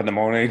waking up in the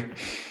morning.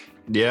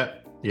 Yeah.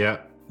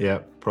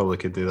 Probably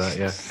could do that.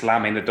 Yeah.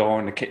 Slamming the door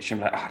in the kitchen,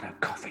 like, no,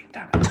 coffee,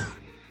 damn it.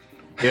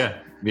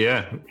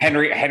 Yeah.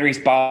 Henry's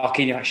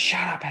barking. You're like,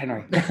 shut up,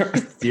 Henry.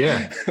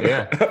 Yeah.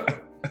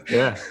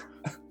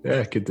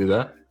 Could do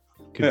that.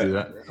 Do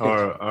that.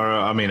 Or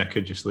I mean, I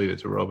could just leave it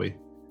to Robbie.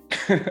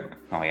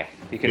 Oh yeah.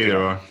 You could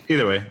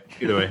Either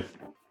way.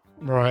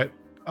 Right.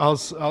 I'll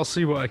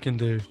see what I can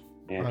do.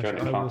 Yeah, I join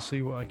the will club.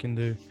 see what I can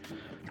do.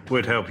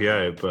 Would help you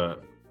out,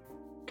 but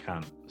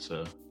can't.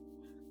 So,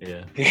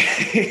 yeah.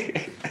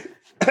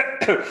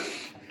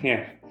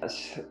 Yeah,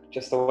 that's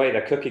just the way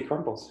the cookie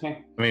crumbles. Yeah.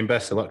 I mean,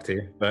 best of luck to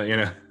you, but you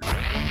know.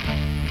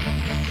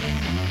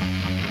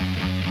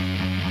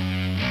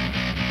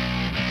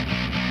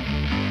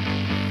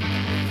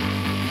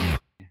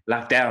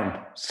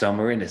 Lockdown,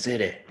 somewhere in the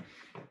city.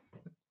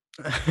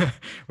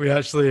 We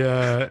actually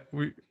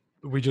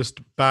we just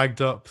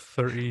bagged up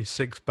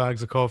 36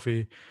 bags of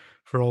coffee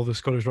for all the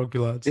Scottish rugby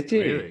lads. Did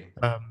you? Really?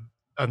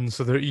 And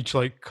so they're each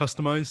like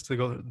customized. They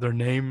got their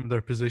name,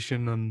 their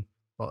position, and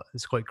well,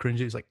 it's quite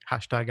cringy. It's like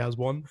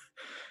 #as1.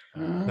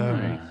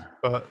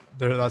 But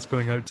that's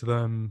going out to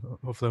them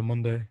hopefully on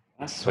Monday.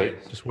 That's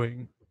sweet. Just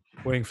waiting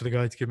for the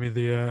guy to give me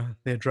the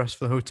address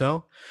for the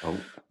hotel. Oh.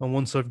 And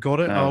once I've got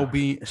it, I'll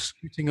be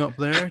scooting up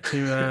there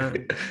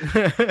to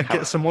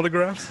get some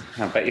autographs.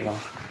 I bet you are.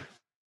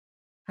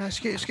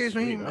 Excuse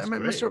me, Sweet, that's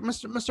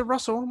Mr.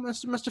 Russell,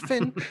 Mr.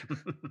 Finn.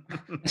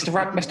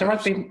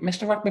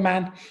 Mr. Rugby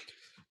man.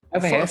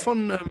 Over here.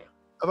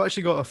 I've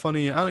actually got a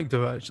funny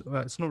anecdote. Actually.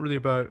 It's not really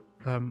about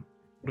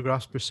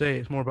autographs per se.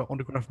 It's more about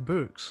autograph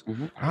books.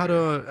 Mm-hmm. I had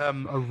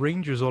a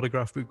Rangers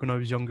autograph book when I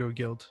was younger at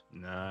Guild.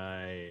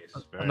 Nice.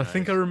 And I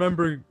think I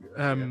remember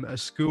at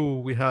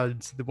school we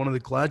had one of the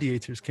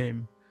gladiators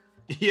came.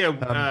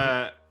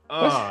 Yeah.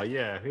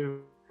 Yeah.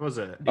 Who was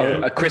it?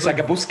 Oh, Chris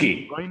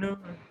Agabuski. Rhino?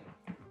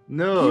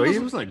 No, he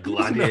wasn't a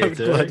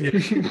gladiator.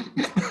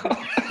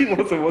 He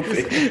wasn't, was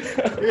he?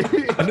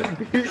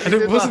 And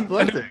it wasn't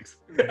athletics.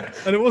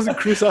 And it wasn't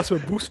Chris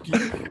Aswabuski.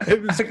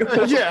 It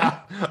was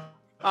Yeah.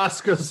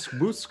 Askus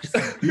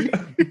Buski.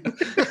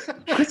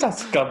 Chris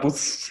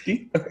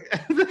Agabuski.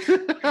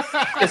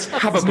 It's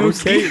There's no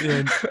K at the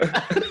end.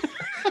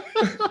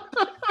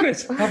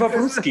 Chris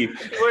Agabuski.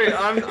 Wait,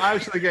 I'm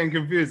actually getting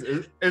confused.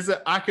 Is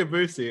it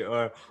Akabusi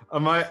or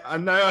am I?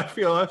 And now I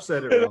feel I've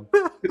said it wrong.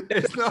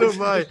 It's not.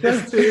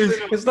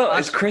 It's not.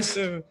 It's Chris.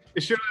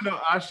 It's surely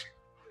not Ash.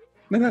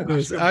 No.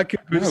 It's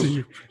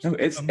Akabusi. No,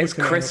 it's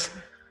Chris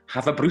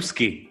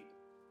Havabrewski.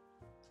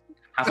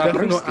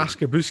 Definitely not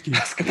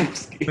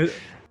Askabuski.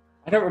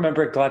 I don't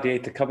remember a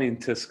gladiator coming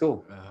to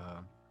school.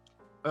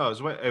 It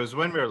was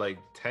when we were like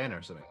 10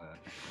 or something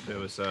like that. There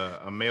was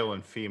a male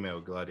and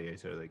female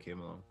gladiator that came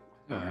along.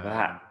 I don't remember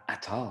that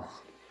at all.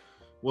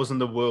 Wasn't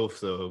the wolf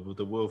though?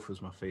 The wolf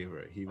was my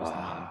favorite. He was the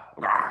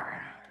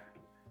man,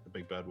 the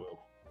big bad wolf.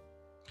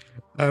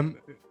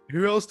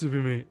 Who else did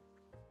we meet?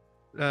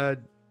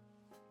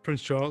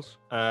 Prince Charles.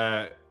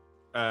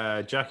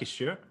 Jackie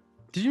Stewart.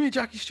 Did you meet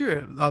Jackie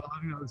Stewart? I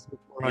think that was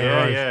before I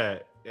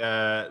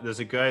arrived. There's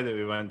a guy that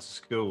we went to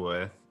school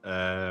with.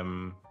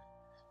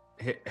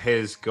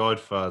 His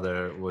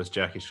godfather was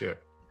Jackie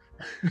Stewart.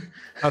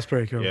 That's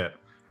pretty cool. Yeah,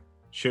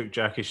 shook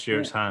Jackie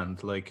Stewart's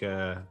hand like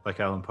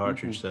Alan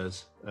Partridge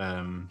says.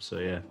 So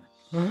yeah.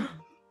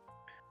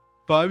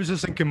 But I was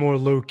just thinking more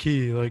low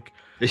key, like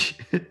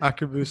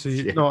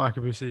Akabusi, Yeah. not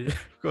Akabusi.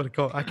 Got to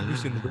call it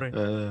Akabusi in the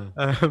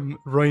brain.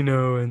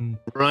 Rhino and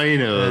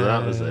Rhino,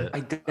 that was it.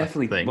 I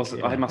definitely think,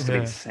 wasn't. yeah. I must have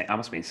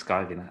been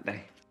skiving that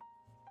day.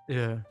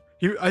 yeah.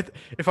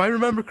 If I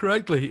remember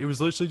correctly, it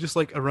was literally just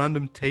like a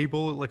random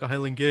table at like a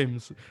Highland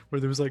Games where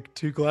there was like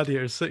two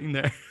gladiators sitting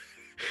there.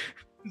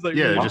 It's like,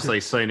 Yeah, really just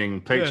like signing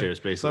pictures,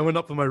 So I basically. went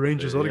up with my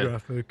Rangers Yeah.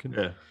 autograph book, and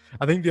Yeah.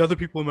 I think the other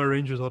people in my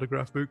Rangers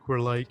autograph book were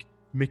like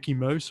Mickey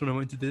Mouse when I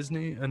went to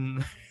Disney,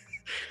 and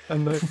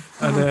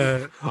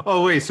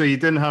Oh wait, so you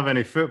didn't have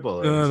any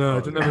footballers? no, I Oh,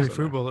 didn't have any that's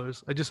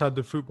footballers. I just had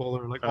the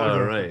footballer like. Oh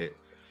autograph. right.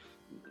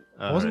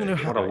 I wasn't gonna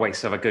What a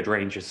waste of a good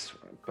Rangers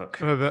book.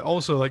 But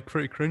also like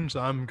pretty cringe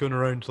that I'm going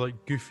around to like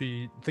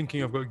Goofy,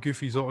 thinking I've got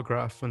Goofy's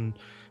autograph and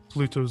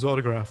Pluto's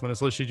autograph, and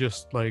it's literally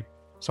just like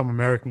some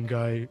American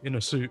guy in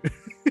a suit.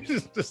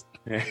 just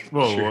Yeah,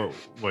 Whoa, sure.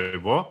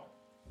 wait, what?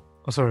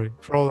 Oh, sorry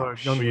for all our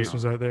young Sweet.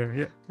 listeners out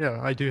there. Yeah,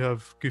 I do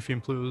have Goofy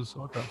and Pluto's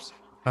autographs,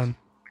 and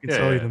I can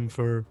sell you Yeah. them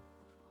for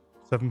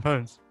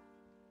 £7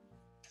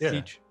 Yeah.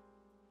 each.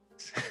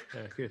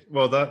 Yeah, good.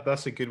 Well,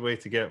 that's a good way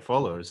to get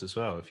followers as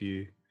well. If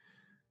you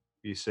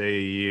say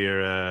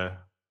you're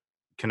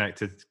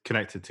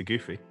connected to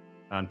Goofy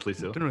and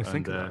Pluto Didn't really and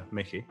think of that.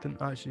 Mickey.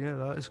 Didn't actually, yeah,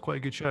 that is quite a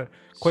good shout.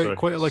 Quite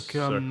like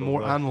circle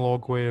more that.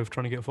 analog way of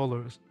trying to get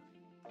followers.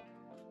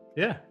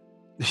 Yeah,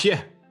 yeah,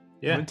 I'm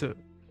yeah. into it.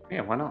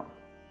 Yeah, why not?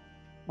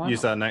 Why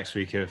Use not? that next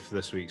week if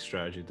this week's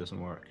strategy doesn't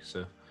work.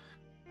 So.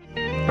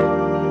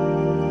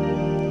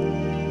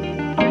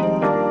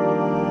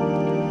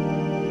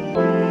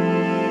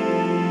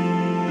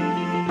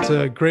 It's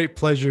a great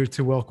pleasure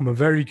to welcome a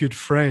very good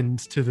friend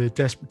to the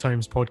Desperate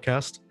Times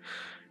podcast.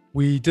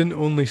 We didn't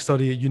only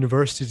study at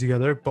university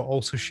together, but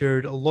also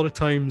shared a lot of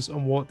times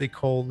on what they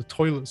call the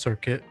toilet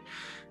circuit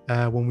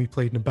when we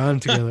played in a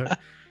band together.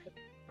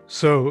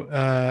 So,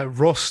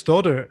 Ross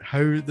Stoddart,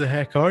 how the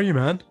heck are you,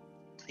 man?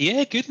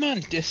 Yeah, good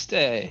man. Just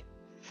trying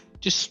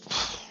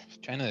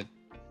to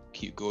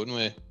keep going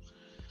with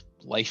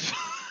life.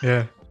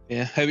 Yeah.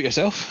 Yeah. How about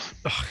yourself?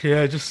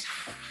 Yeah, just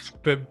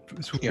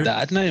it's Your weird.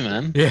 dad now,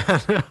 man. Yeah.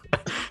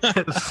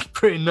 It's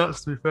pretty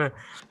nuts, to be fair.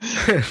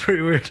 It's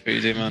pretty weird.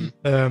 Crazy, man.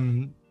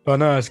 But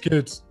no, it's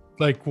good.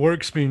 Like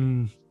work's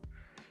been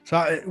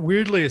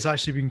weirdly, it's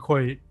actually been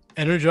quite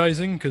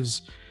energizing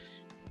because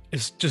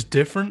it's just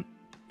different.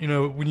 You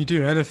know, when you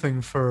do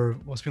anything for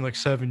what's been like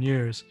 7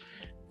 years,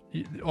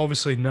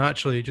 obviously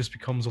naturally it just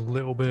becomes a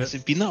little bit. Has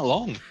it been that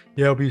long?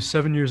 Yeah, it'll be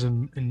 7 years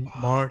in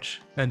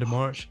March, end of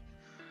March.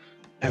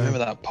 I remember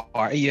that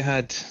party you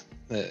had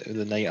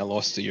the night I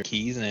lost your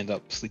keys and ended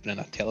up sleeping in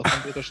a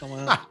telephone booth or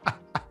something like that.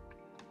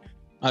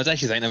 I was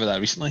actually thinking about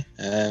that recently.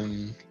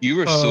 You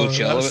were so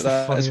chill about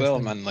that as well,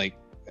 man. Like,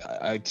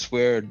 I'd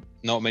swear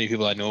not many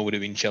people I know would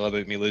have been chill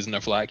about me losing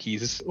their flat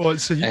keys. Well,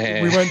 so we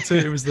went to,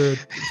 it was the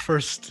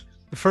first,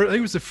 I think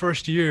it was the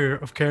first year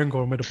of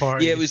Cairngorm with a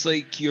party. Yeah, it was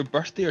like your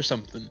birthday or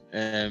something.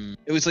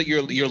 It was like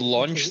your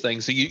launch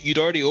thing. So you'd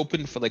already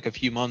opened for like a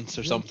few months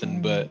or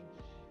something, but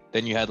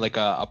then you had like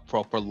a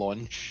proper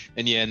launch.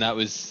 And yeah, and that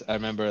was, I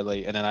remember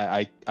like, and then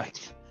I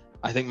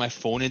think my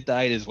phone had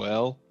died as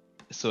well.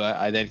 So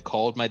I then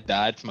called my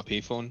dad from a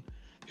payphone,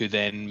 who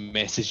then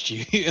messaged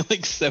you at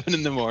like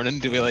 7 a.m.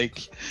 to be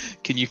like,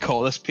 "Can you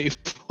call this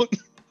payphone?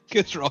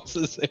 Because Ross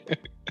is there."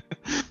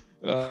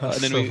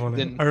 That's and then so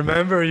funny. I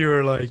remember you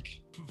were like,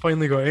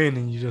 finally got in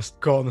and you just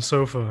got on the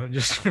sofa and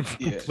just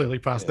completely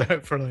passed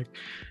out for like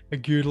a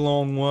good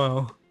long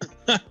while.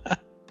 But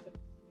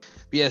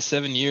yeah,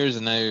 7 years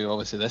and now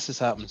obviously this has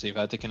happened, so you've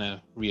had to kind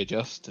of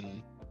readjust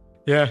and.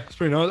 Yeah, it's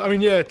pretty nice. I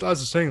mean, yeah, as I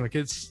was saying, like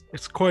it's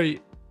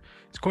quite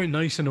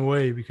nice in a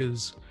way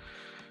because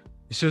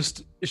it's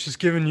just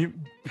giving you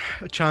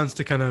a chance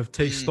to kind of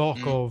take stock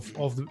of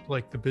the,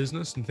 like the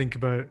business and think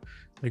about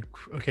like,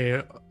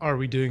 okay, are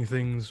we doing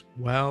things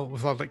well?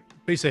 Without like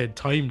basically had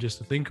time just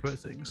to think about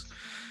things.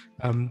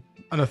 And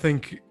I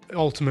think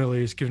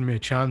ultimately it's given me a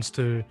chance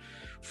to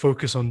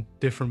focus on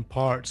different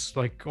parts.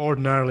 Like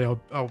ordinarily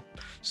I'll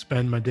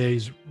spend my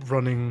days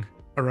running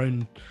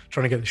around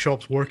trying to get the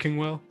shops working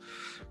well,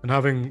 and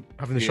having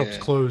the shops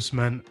closed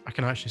meant I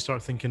can actually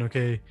start thinking,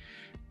 okay,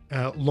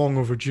 long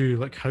overdue,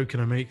 like how can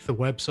I make the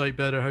website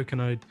better? How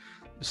can I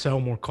sell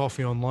more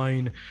coffee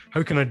online?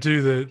 How can I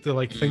do the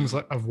like things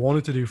like I've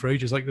wanted to do for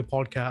ages, like the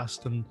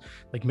podcast and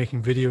like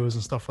making videos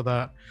and stuff like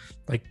that,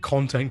 like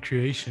content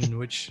creation,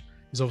 which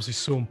is obviously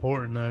so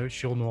important now,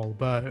 which you'll know all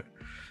about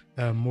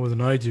more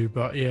than I do.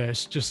 But yeah,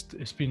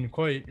 it's been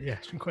quite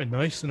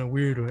nice in a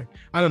weird way,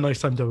 and a nice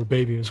time to have a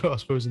baby as well, I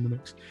suppose, in the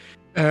mix.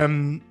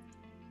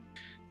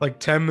 Like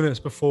 10 minutes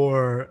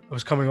before I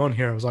was coming on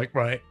here, I was like,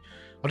 right,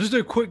 I'll just do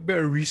a quick bit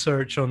of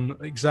research on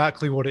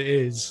exactly what it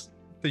is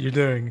that you're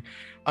doing.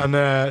 And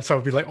so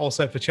I'll be like all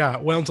set for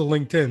chat. Went onto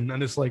LinkedIn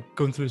and it's like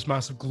going through this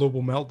massive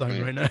global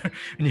meltdown right now,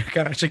 and you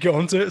can't actually get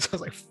onto it. So I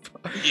was like,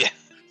 fuck. Yeah.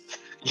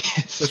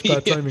 That's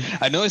bad timing.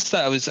 I noticed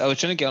that I was trying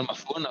to get on my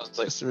phone. I was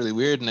like, it's really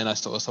weird. And then I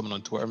saw someone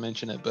on Twitter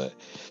mention it. But,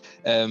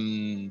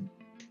 you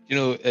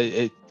know,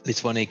 it's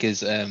funny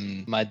because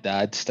my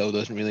dad still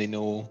doesn't really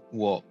know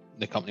what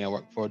the company I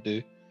work for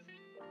do.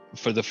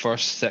 For the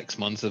first 6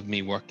 months of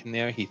me working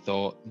there, he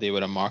thought they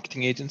were a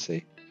marketing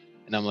agency.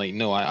 And I'm like,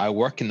 no, I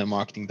work in the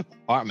marketing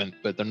department,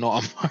 but they're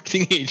not a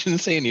marketing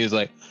agency. And he was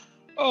like,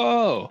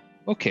 oh,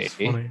 okay. It's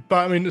funny.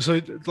 But I mean, so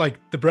like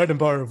the bread and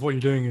butter of what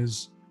you're doing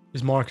is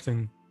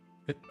marketing.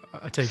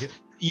 I take it.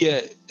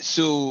 Yeah.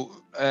 So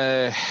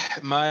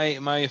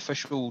my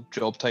official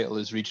job title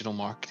is regional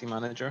marketing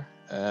manager.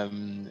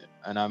 And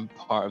I'm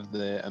part of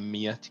the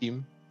EMEA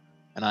team.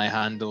 And I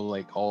handle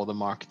like all the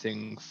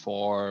marketing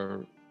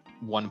for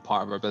one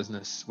part of our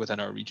business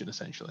within our region,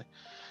 essentially.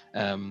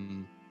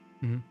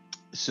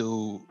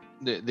 So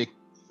the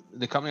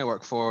company I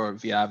work for,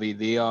 Viavi,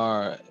 they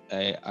are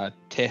a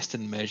test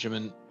and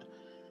measurement.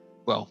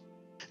 Well,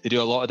 they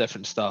do a lot of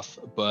different stuff,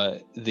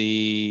 but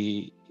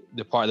the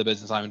part of the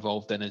business I'm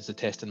involved in is the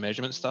test and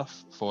measurement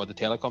stuff for the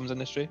telecoms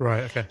industry.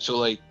 Right. Okay. So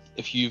like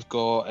if you've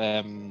got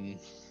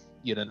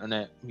your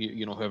internet,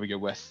 you know, whoever you're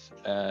with,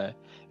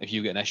 if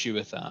you get an issue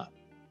with that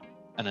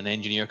and an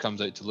engineer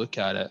comes out to look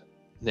at it,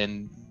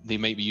 then they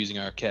might be using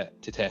our kit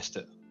to test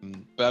it.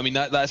 But I mean,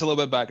 that's a little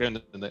bit of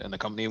background in the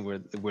company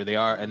where they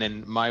are. And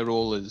then my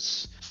role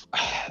is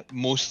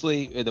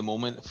mostly at the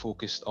moment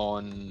focused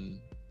on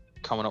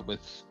coming up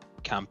with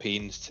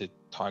campaigns to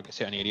target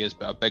certain areas.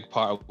 But a big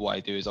part of what I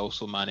do is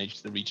also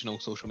manage the regional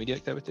social media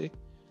activity.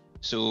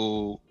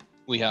 So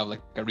we have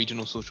like a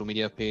regional social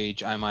media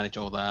page. I manage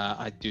all that.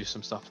 I do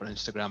some stuff for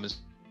Instagram as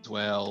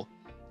well.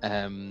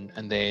 And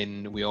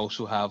then we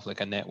also have like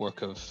a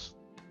network of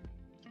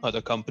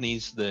other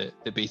companies that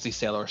basically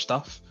sell our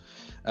stuff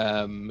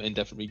in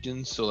different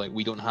regions. So like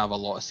we don't have a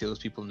lot of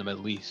salespeople in the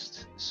Middle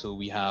East, so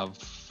we have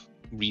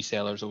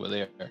resellers over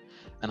there,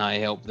 and I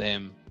help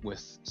them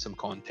with some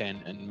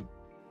content and,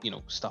 you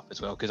know, stuff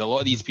as well, because a lot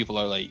of these people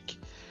are like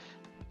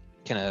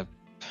kind of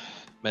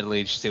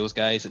middle-aged sales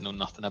guys that know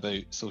nothing about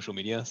social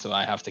media, so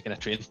I have to kind of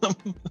train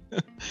them.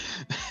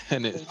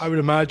 And I would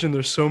imagine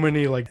there's so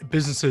many like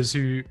businesses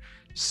who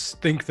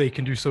think they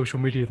can do social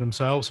media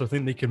themselves, or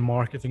think they can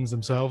market things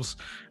themselves,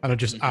 and are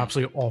just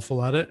absolutely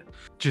awful at it.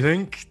 Do you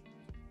think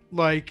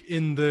like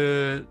in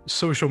the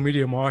social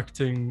media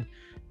marketing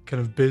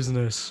kind of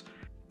business,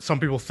 some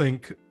people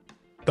think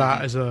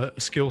that as a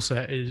skill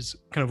set is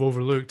kind of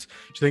overlooked. Do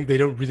you think they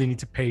don't really need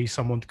to pay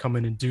someone to come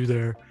in and do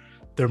their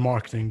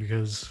marketing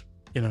because,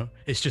 you know,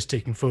 it's just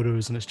taking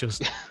photos and it's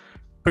just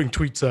putting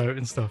tweets out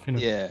and stuff, you know?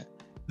 Yeah.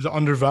 Is it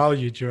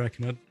undervalued, do you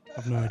reckon? I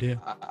have no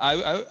idea.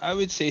 I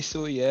would say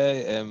so,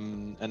 yeah.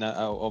 And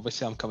I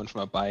obviously I'm coming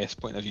from a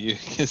biased point of view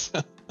because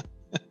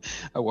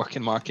I work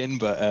in marketing,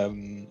 but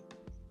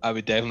I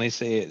would definitely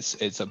say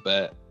it's a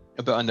bit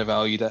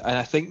undervalued. And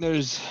I think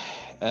there's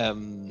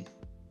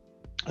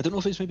I don't know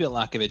if it's maybe a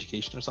lack of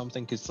education or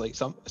something, because like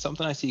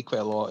something I see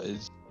quite a lot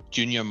is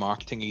junior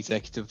marketing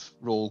executive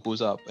role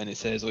goes up and it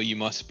says, oh, you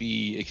must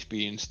be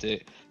experienced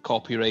at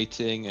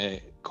copywriting,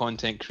 at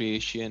content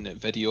creation, at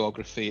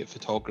videography, at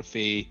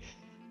photography,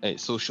 at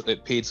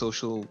paid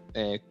social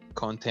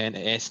content,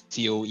 at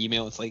SEO,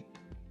 email. It's like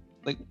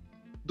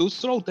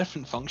those are all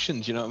different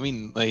functions, you know what I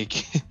mean?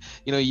 Like,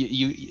 you know,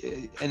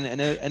 you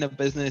in a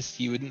business,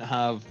 you wouldn't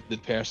have the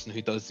person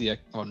who does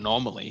or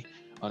normally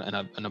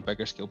in a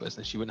bigger scale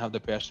business, you wouldn't have the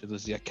person who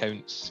does the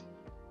accounts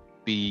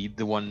be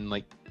the one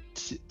like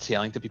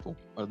selling to people,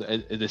 or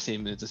the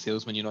same as a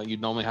salesman. You know,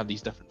 you'd normally have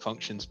these different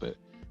functions, but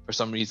for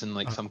some reason,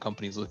 like some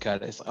companies look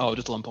at it, it's like, oh,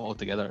 just lump it all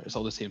together. It's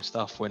all the same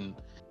stuff, when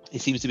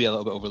it seems to be a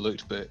little bit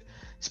overlooked. But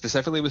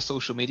specifically with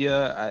social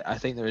media, I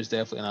think there is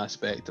definitely an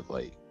aspect of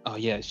like, oh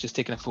yeah, it's just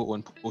taking a photo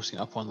and posting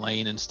it up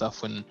online and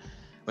stuff, when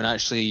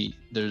actually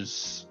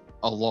there's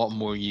a lot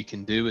more you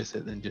can do with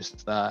it than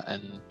just that.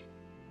 And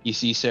you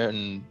see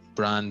certain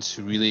brands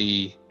who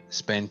really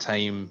spend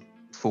time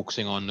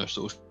focusing on their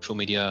social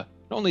media,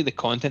 not only the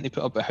content they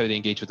put up, but how they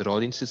engage with their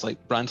audiences.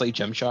 Like brands like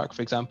Gymshark,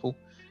 for example.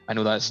 I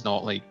know that's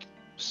not like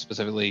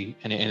specifically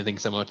anything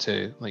similar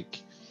to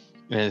like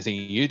anything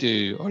you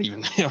do, or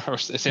even or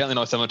certainly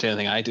not similar to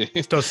anything I do.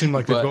 It does seem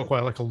like they've got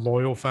quite like a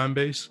loyal fan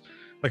base,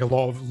 like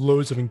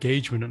loads of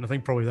engagement, and I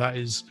think probably that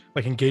is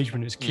like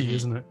engagement is key,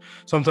 isn't it?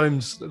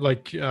 Sometimes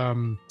like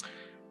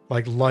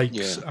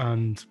likes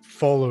and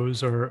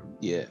follows are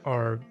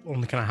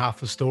only kind of half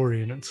the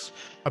story, and it's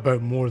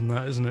about more than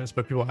that, isn't it? It's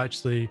about people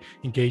actually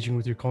engaging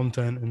with your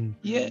content. And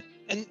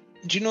and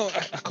do you know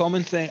a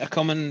common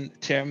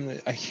term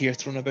that I hear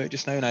thrown about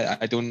just now, and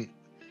I don't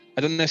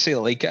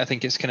necessarily like it. I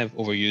think it's kind of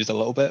overused a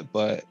little bit,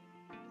 but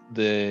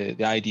the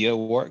idea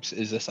works,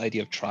 is this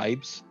idea of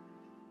tribes.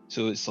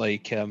 So it's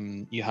like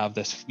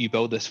you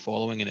build this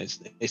following, and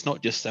it's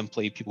not just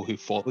simply people who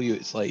follow you.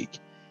 It's like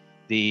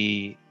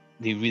they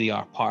really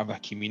are part of a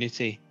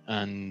community,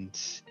 and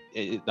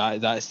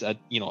that's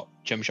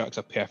Gymshark's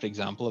a perfect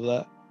example of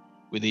that,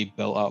 where they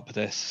built up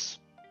this,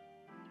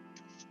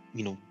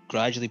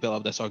 gradually built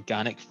up this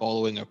organic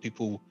following, or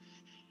people,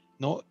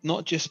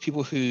 not just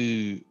people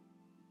who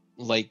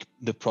like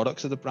the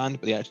products of the brand,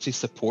 but they actually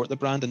support the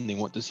brand and they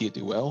want to see it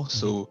do well.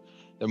 So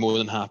they're more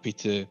than happy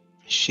to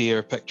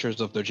share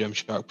pictures of their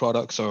Gymshark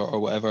products or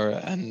whatever,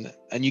 and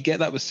you get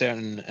that with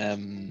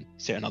certain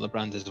other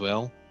brands as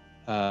well.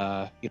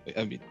 I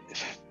mean,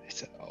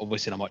 it's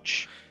obviously on a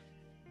much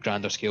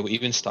grander scale, but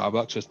even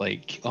Starbucks was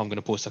like, oh, I'm going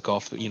to post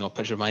a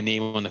picture of my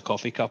name on the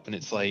coffee cup, and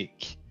it's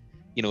like,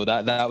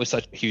 that was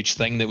such a huge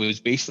thing that was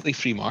basically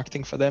free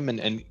marketing for them.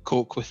 And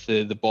Coke with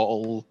the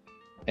bottle,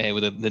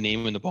 with the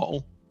name in the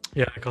bottle.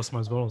 Yeah,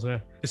 customized bottles. Yeah,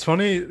 it's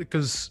funny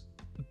because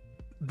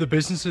the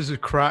businesses who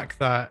crack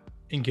that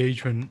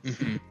engagement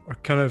are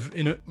kind of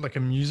in a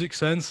music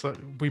sense. Like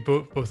we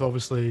both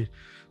obviously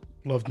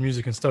loved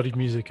music and studied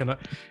music, and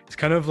it's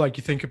kind of like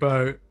you think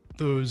about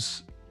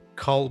those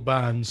cult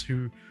bands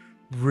who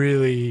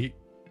really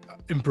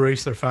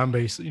embrace their fan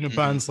base.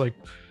 Bands like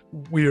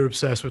we're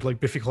obsessed with, like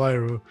Biffy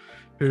Clyro,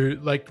 who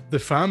like the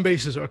fan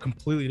bases are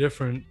completely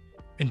different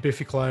in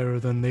Biffy Clyro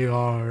than they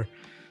are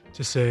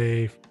to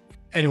say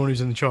anyone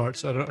who's in the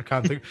charts. I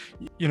can't think.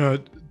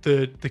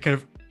 The kind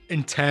of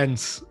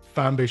intense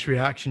fan base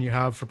reaction you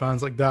have for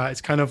bands like that, it's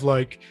kind of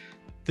like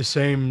the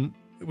same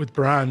with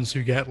brands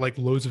who get like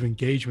loads of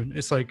engagement.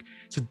 It's like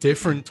it's a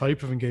different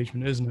type of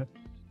engagement, isn't it?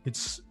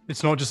 It's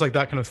not just like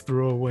that kind of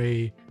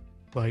throwaway,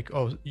 like,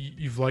 oh,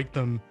 you've liked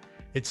them.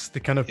 It's the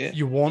kind of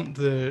you want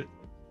the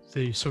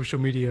social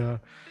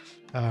media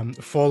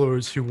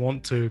followers who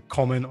want to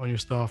comment on your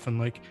stuff and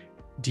like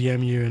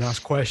DM you and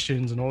ask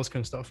questions and all this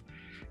kind of stuff.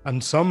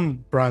 And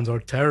some brands are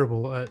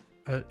terrible at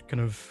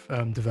kind of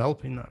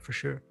developing that, for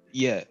sure.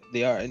 Yeah,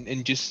 they are.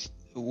 And just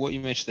what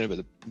you mentioned there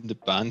about the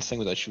band thing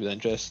was actually really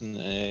interesting.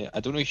 I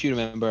don't know if you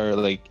remember,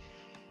 like,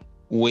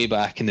 way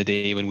back in the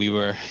day when we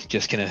were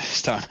just kind of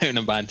starting out in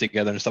a band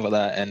together and stuff like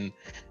that.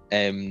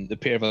 And the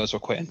pair of us were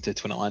quite into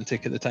Twin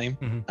Atlantic at the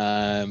time.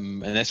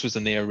 And this was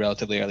in their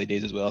relatively early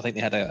days as well. I think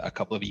they had a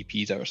couple of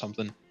EPs out or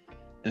something.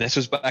 And this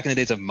was back in the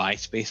days of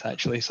MySpace,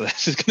 actually. So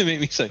this is going to make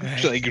me sound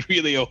like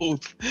really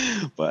old.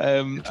 But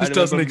it just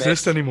doesn't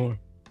exist anymore.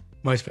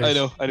 MySpace. I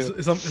know.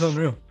 It's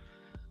unreal.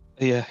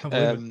 Yeah.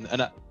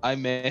 And I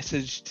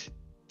messaged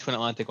Twin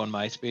Atlantic on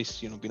MySpace,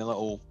 being a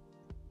little,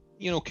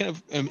 kind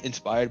of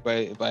inspired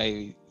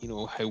by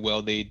how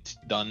well they'd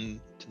done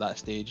to that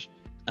stage.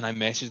 And I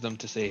messaged them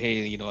to say,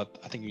 hey,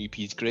 I think your EP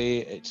is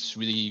great. It's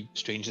really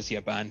strange to see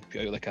a band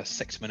put out like a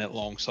 6-minute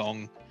long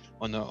song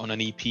on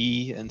an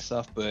EP and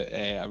stuff, but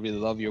I really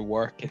love your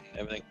work and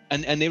everything.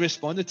 And they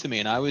responded to me,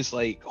 and I was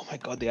like, oh my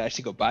god, they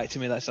actually got back to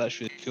me. That's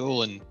really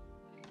cool. And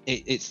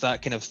it's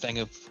that kind of thing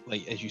of,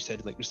 like, as you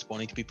said, like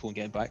responding to people and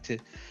getting back to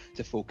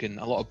folk. And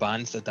a lot of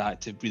bands did that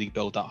to really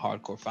build that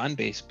hardcore fan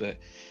base. But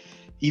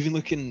even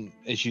looking,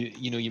 as you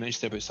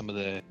mentioned about some of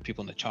the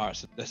people in the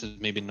charts, this is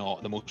maybe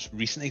not the most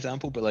recent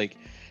example, but like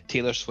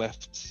Taylor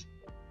Swift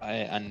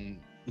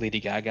and Lady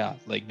Gaga,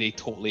 like they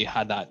totally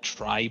had that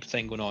tribe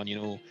thing going on.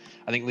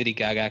 I think Lady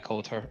Gaga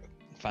called her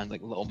fans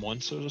like little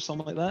monsters or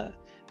something like that,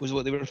 was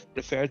what they were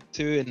referred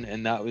to.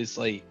 And that was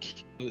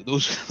like,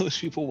 those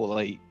people were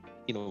like,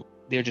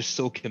 they're just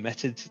so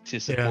committed to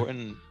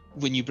supporting. Yeah.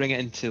 When you bring it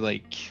into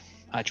like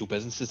actual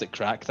businesses that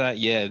crack that,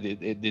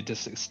 the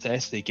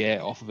success they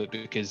get off of it,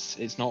 because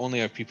it's not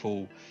only are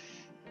people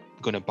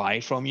going to buy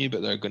from you,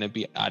 but they're going to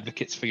be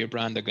advocates for your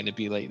brand. They're going to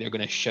be like, they're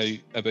going to shout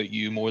about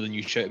you more than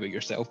you shout about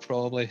yourself,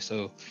 probably.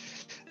 So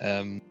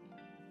I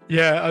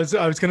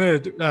was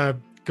going to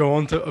go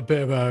on to a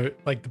bit about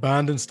like the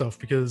band and stuff,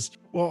 because,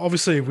 well,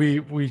 obviously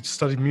we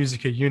studied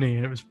music at uni,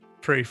 and it was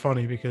pretty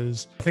funny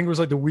because I think it was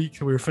like the week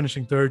that we were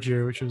finishing third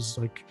year, which was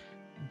like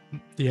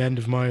the end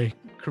of my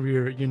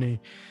career at uni,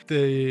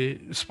 the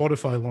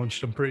Spotify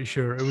launched. I'm pretty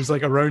sure it was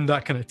like around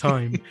that kind of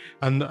time.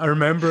 And I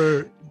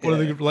remember one of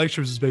the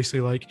lectures was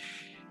basically like,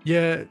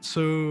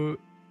 so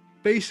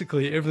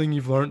basically everything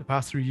you've learned the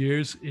past 3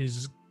 years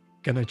is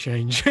gonna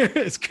change.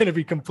 It's gonna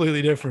be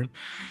completely different.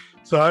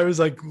 So I was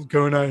like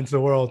going out into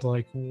the world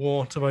like,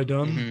 what have I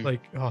done? Mm-hmm.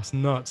 Like, oh, it's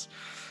nuts.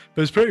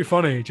 But it's pretty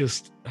funny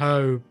just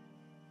how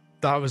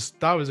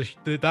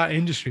that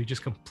industry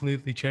just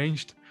completely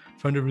changed.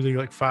 Found it really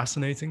like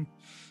fascinating.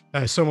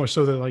 So much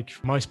so that like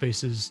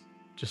MySpace is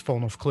just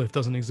fallen off a cliff,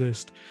 doesn't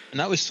exist. And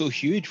that was so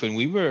huge when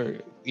we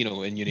were,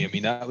 in uni. I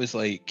mean, that was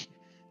like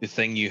the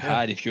thing you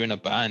had if you're in a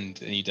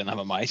band and you didn't have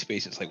a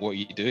MySpace. It's like, what are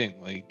you doing?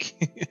 Like,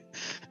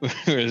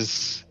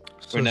 whereas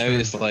now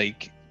it's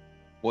like,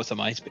 what's a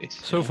MySpace?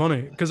 So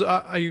funny, because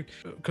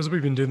because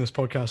we've been doing this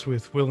podcast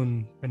with Will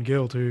and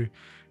Guild, who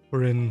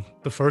were in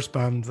the first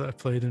band that I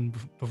played in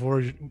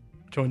before I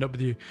joined up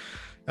with you.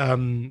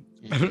 And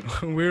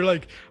we were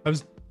like, I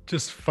was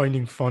just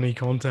finding funny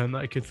content that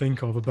I could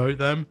think of about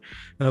them,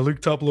 and I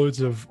looked up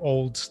loads of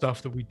old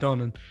stuff that we'd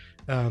done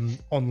and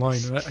online,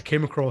 and I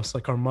came across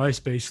like our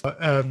MySpace.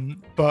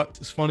 But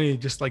it's funny,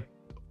 just like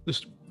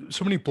there's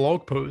so many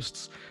blog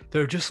posts that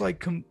are just like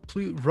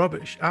complete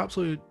rubbish,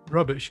 absolute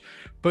rubbish,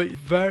 but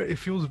it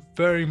feels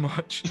very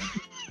much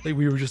like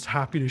we were just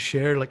happy to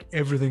share like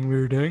everything we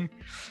were doing.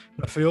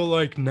 And I feel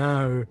like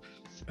now,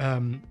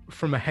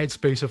 from a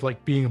headspace of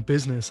like being a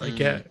business, I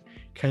get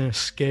kind of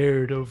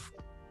scared of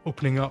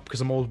opening up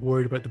because I'm always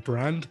worried about the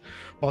brand.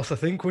 Whilst I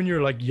think when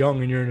you're like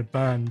young and you're in a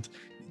band,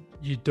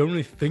 you don't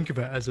really think of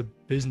it as a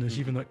business,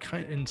 even though it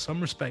kind of, in some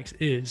respects,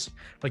 is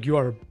like you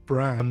are a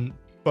brand.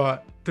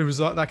 But there was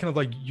that kind of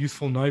like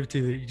youthful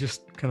naivety that you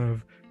just kind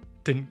of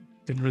didn't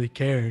really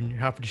care, and you're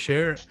happy to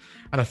share it.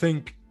 And I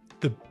think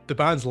the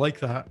bands like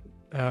that,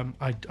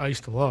 I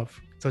used to love.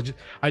 So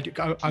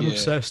I'm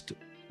obsessed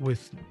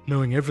with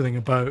knowing everything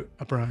about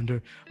a brand,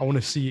 or I want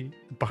to see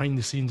behind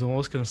the scenes and all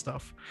this kind of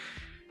stuff.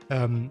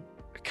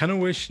 I kind of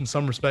wish in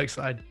some respects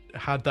that I'd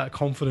had that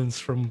confidence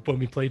from when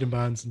we played in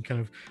bands and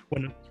kind of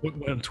went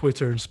on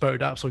Twitter and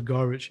spouted absolute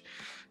garbage.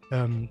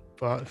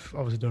 But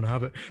obviously don't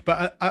have it.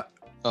 But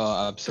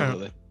oh,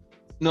 absolutely.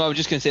 No, I was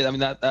just going to say, I mean,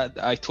 that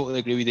I totally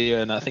agree with you.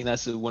 And I think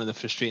that's one of the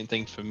frustrating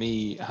things for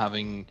me,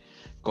 having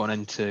gone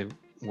into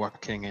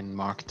working in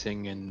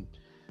marketing and,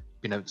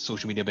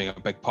 social media being a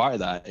big part of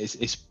that.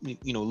 It's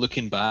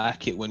looking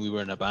back at when we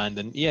were in a band,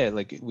 and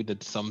like we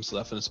did some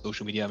stuff on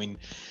social media. I mean,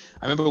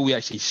 I remember we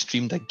actually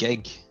streamed a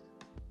gig,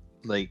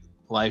 like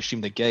live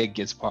streamed a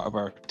gig as part of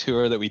our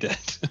tour that we did.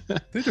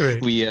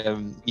 Did we?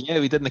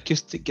 We did an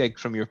acoustic gig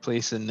from your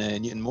place in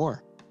Newton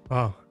Moore.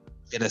 Wow.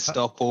 We had a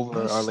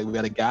stopover, or like we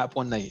had a gap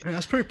one night.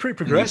 That's pretty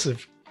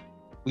progressive.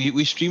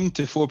 We streamed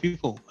to 4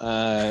 people.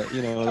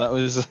 That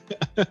was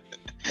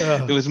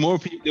there was more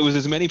people. There was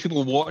as many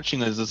people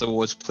watching us as there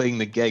was playing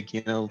the gig.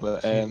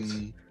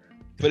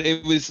 But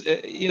it was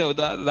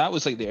that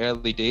was like the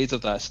early days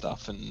of that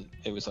stuff, and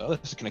it was like, oh,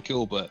 this is kind of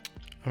cool. But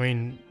I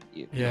mean,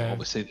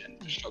 obviously the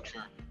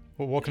infrastructure.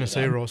 Well, what can I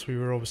say, Ross? We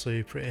were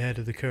obviously pretty ahead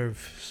of the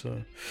curve.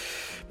 So,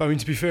 but I mean,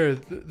 to be fair,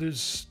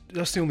 that's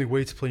the only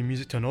way to play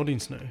music to an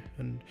audience now.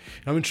 And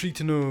I'm intrigued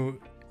to know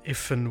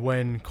if and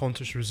when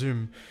concerts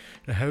resume,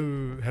 and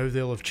how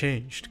they'll have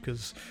changed.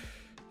 Because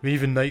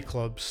even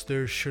nightclubs,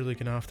 they're surely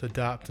going to have to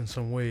adapt in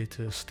some way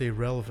to stay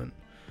relevant.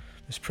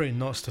 It's pretty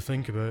nuts to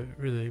think about,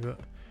 really. But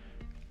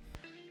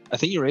I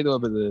think you're right though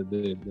about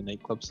the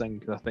nightclubs thing.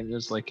 Because I think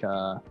there's like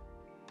I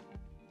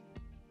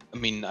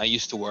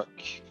used to work.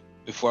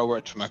 Before I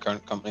worked for my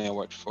current company, I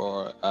worked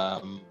for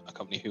a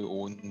company who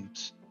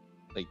owned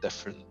like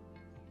different.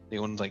 They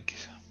owned like,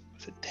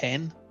 was it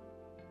 10?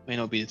 May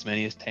not be as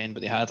many as 10,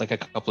 but they had like a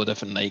couple of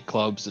different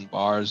nightclubs and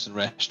bars and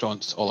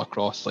restaurants all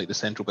across like the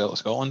central belt of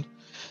Scotland.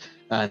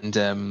 And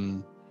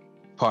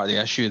part of the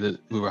issue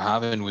that we were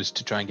having was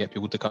to try and get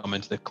people to come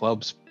into the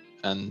clubs,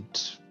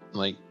 and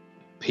like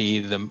pay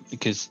them,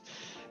 because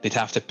they'd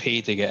have to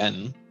pay to get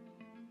in,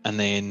 and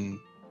then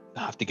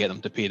have to get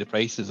them to pay the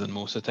prices, and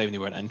most of the time they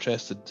weren't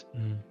interested.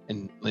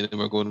 And like, they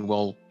were going,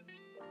 well,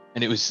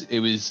 and it was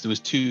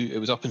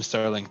up in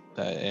Stirling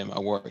that I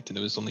worked, and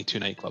there was only 2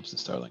 nightclubs in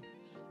Stirling,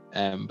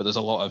 but there's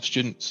a lot of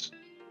students,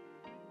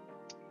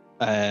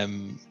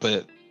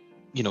 but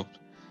you know,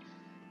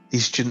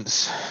 these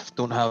students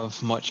don't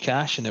have much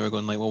cash, and they were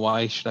going like, well,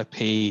 why should I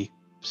pay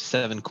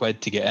 £7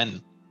 to get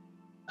in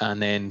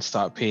and then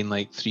start paying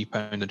like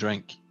 £3 a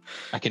drink?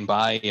 I can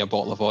buy a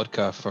bottle of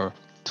vodka for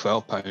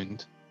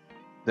 £12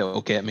 that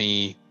will get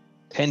me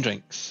 10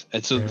 drinks.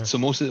 And so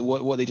most of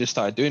what they just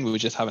started doing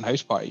was just having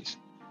house parties,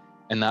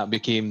 and that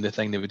became the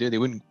thing they would do. They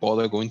wouldn't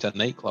bother going to a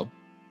nightclub.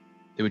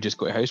 They would just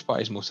go to house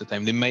parties most of the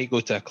time. They might go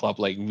to a club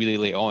like really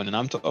late on, and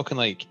I'm talking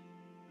like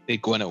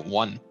they'd go in at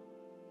 1,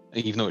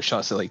 even though it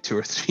shuts at like 2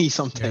 or 3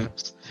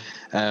 sometimes.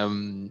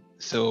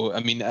 So I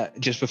mean,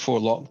 just before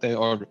lockdown,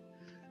 or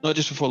not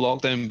just before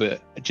lockdown,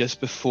 but just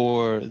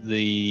before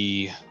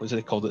the, what was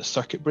it called, the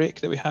circuit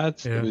break that we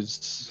had? It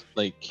was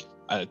like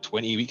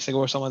 20 weeks ago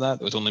or something like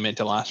that. It was only meant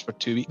to last for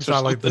 2 weeks.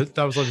 That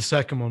was like the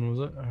second one,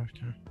 was it?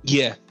 Okay.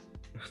 Yeah,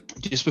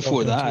 just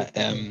before that,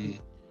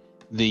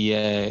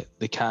 the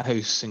Cat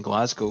House in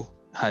Glasgow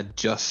had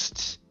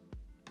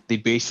they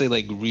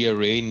basically like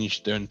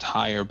rearranged their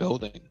entire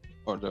building,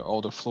 or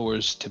all their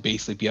floors, to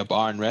basically be a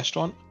bar and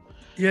restaurant.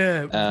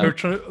 Yeah, they were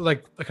trying to,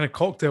 like a kind of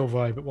cocktail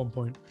vibe at one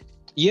point.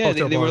 Yeah,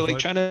 they were like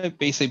trying to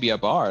basically be a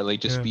bar, like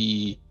just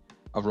be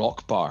a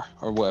rock bar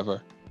or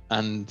whatever.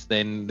 And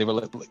then they were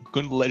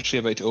literally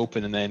about to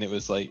open, and then it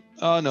was like,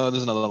 oh no,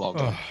 there's another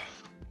lockdown.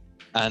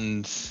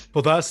 And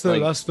well, that's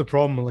the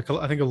problem. Like,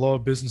 I think a lot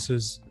of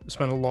businesses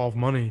spend a lot of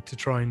money to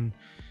try and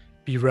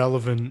be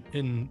relevant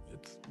in,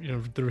 you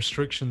know, the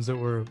restrictions that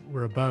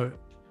were about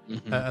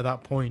at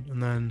that point,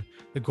 and then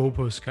the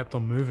goalposts kept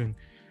on moving.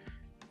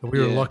 But we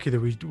were lucky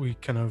that we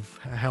kind of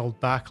held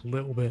back a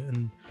little bit,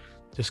 and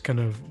just kind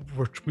of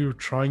we were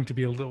trying to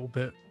be a little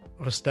bit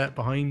of a step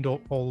behind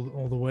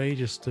all the way,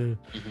 just to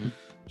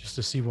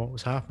see what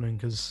was happening,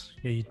 because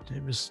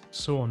it was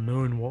so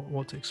unknown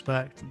what to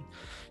expect. And,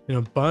 you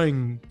know,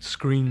 buying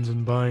screens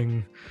and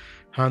buying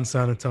hand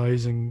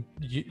sanitizing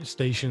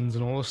stations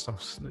and all this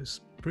stuff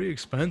is pretty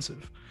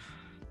expensive.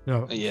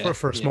 You know,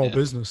 for a small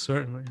business,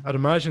 certainly. I'd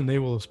imagine they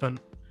will have spent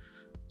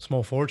a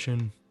small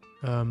fortune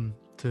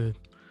to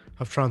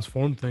have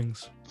transformed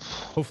things.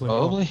 Hopefully,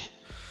 probably.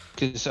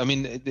 Because I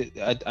mean,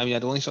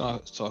 I'd only saw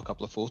a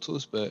couple of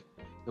photos, but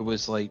there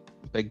was like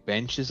big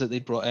benches that they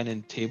brought in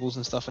and tables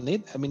and stuff, and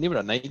they were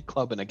a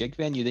nightclub and a gig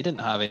venue. They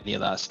didn't have any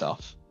of that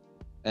stuff.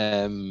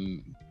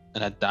 And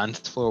a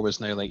dance floor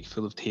was now like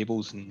full of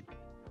tables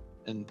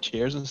and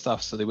chairs and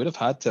stuff. So they would have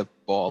had to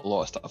bought a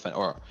lot of stuff in,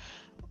 or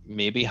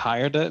maybe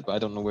hired it, but I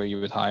don't know where you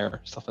would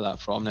hire stuff like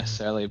that from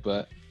necessarily.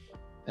 But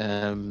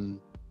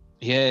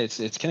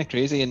it's kind of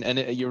crazy, and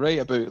you're right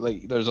about,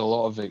 like, there's a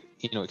lot of,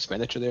 you know,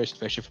 expenditure there,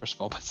 especially for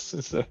small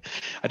businesses. So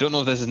I don't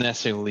know if this is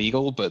necessarily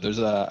legal, but there's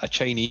a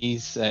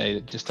Chinese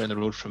just down the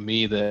road from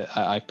me that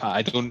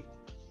I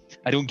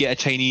don't get a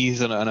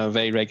Chinese on a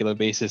very regular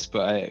basis,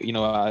 but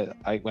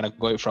I when I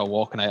go out for a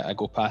walk and I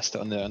go past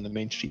it on the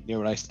main street near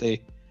where I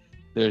stay,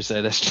 there's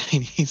this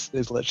Chinese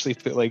that's literally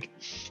put like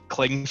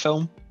cling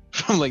film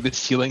from like the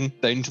ceiling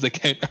down to the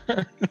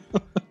counter.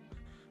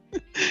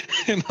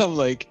 And I'm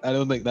like, I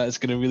don't think that's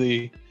gonna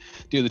really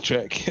do the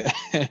trick.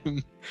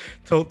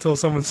 Till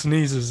someone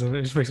sneezes and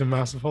it just makes a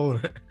massive hole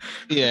in it.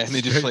 Yeah, and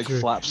it just like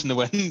flaps in the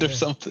wind or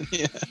something.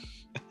 Yeah.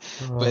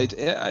 But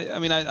I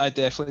mean, I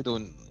definitely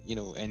don't, you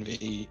know,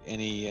 envy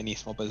any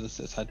small business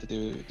that's had to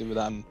do with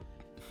that.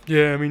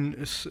 Yeah, I mean,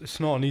 it's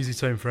not an easy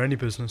time for any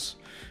business.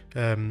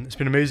 It's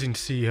been amazing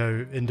to see how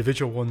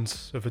individual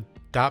ones have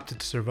adapted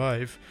to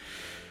survive.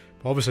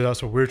 But obviously,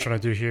 that's what we're trying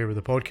to do here with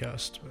the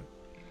podcast.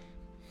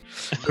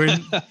 I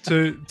mean,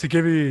 to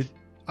give you,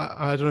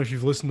 I don't know if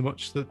you've listened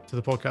much to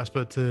the podcast,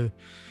 but to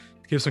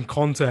give some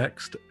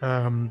context,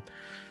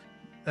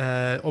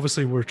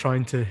 obviously we're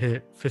trying to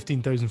hit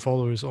 15,000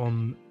 followers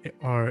on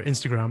our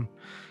Instagram,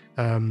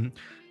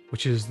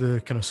 which is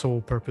the kind of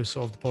sole purpose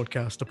of the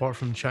podcast, apart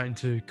from chatting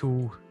to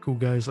cool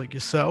guys like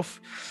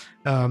yourself.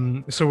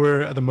 So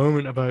we're at the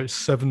moment about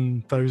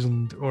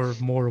 7,000 or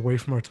more away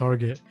from our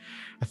target.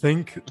 I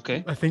think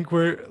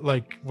we're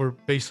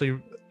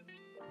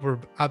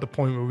at the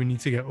point where we need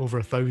to get over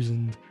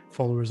 1,000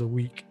 followers a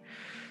week.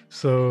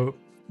 So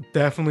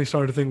definitely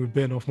starting to think we've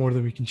bitten off more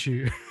than we can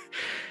chew.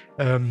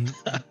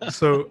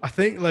 So I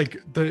think, like,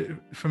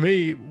 for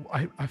me,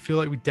 I feel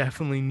like we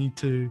definitely need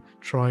to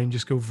try and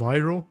just go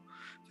viral.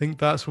 I think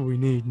that's what we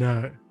need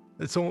now.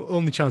 It's the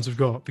only chance we've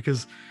got,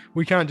 because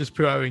we can't just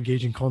put out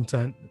engaging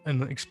content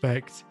and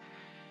expect,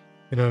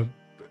 you know,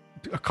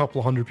 a couple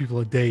of hundred people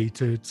a day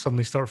to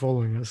suddenly start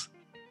following us.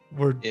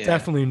 We're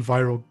definitely in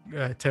viral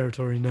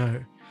territory now.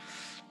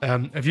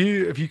 Have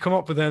you come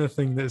up with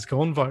anything that has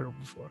gone viral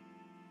before?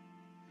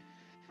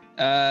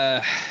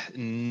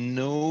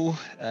 No.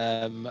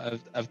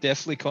 I've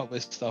definitely come up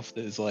with stuff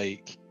that is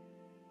like,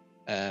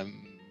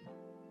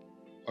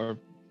 or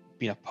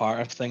been a part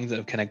of things that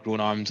have kind of grown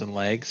arms and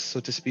legs, so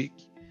to speak.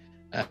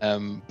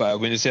 But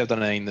when you say I've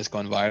done anything that's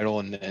gone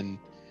viral, and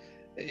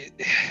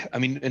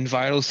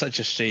viral is such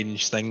a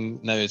strange thing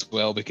now as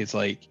well, because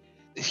like,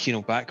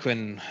 back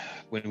when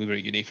we were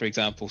at uni, for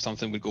example,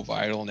 something would go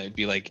viral and it would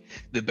be like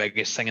the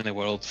biggest thing in the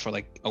world for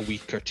like a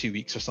week or 2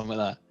 weeks or something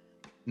like that.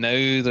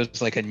 Now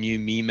there's like a new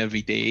meme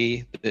every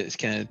day that's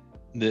kind of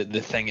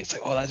the thing. It's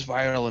like, oh, that's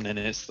viral, and then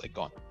it's like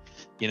gone.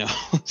 Yeah.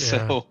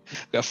 So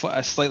got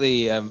a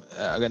slightly I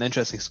got an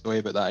interesting story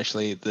about that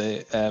actually.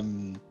 There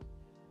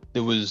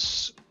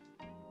was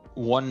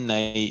one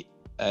night,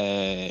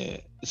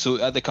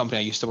 so at the company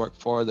I used to work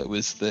for, that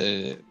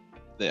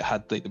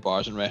had like the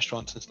bars and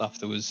restaurants and stuff,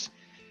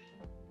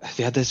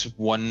 they had this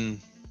one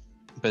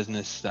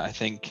business that I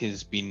think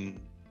has been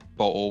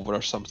bought over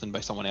or something by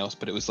someone else,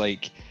 but it was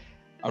like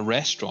a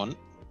restaurant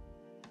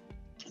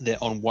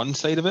that on one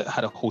side of it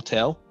had a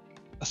hotel,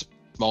 a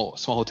small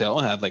hotel,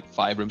 and had like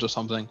 5 rooms or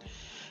something,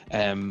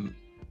 and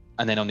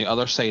then on the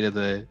other side of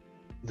the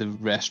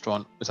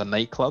restaurant was a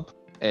nightclub,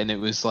 and it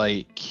was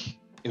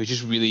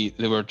just really,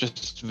 they were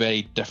just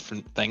very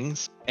different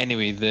things.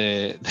 Anyway,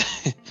 there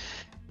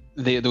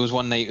was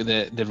one night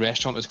the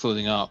restaurant was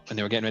closing up and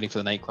they were getting ready for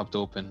the nightclub to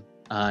open,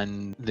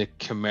 and the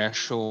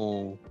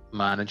commercial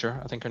manager,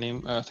 I think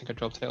her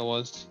job title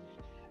was,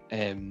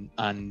 and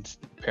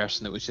the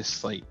person that was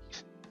just like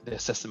the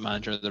assistant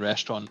manager of the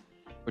restaurant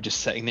were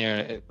just sitting there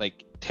at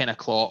like 10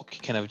 o'clock,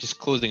 kind of just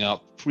closing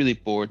up, really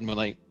bored, and we're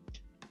like,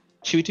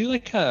 should we do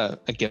like a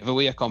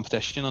giveaway, a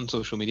competition on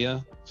social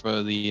media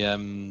for the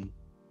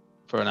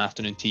for an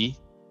afternoon tea?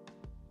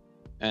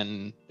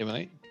 And they were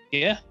like,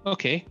 yeah,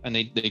 okay. And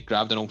they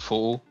grabbed an old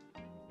photo,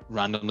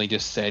 randomly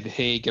just said,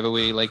 hey,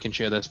 giveaway, like and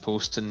share this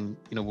post, and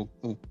we'll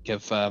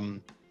give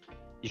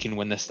you can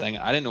win this thing.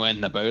 I didn't know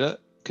anything about it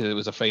because it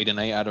was a Friday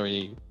night. I'd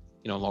already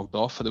logged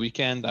off for the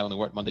weekend. I only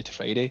worked Monday to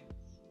Friday,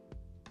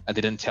 and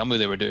they didn't tell me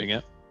they were doing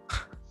it.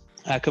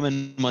 I come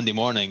in Monday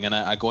morning and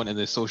I go into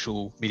the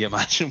social media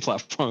management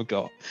platform I've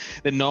got.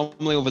 Then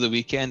normally over the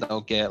weekend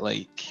I'll get,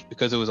 like,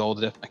 because it was all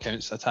the different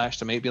accounts attached,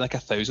 there might be like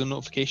 1,000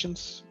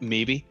 notifications,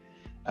 maybe,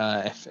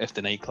 if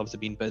the nightclubs have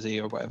been busy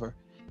or whatever.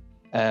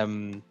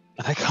 And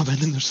I come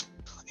in and there's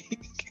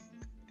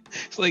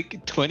it's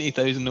like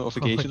 20,000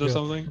 notifications or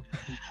something.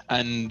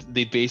 And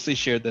they basically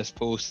shared this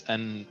post,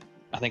 and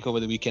I think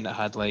over the weekend it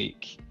had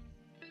like,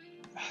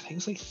 I think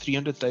it's like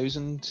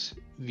 300,000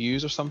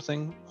 views or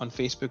something on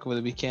Facebook over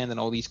the weekend, and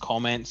all these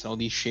comments and all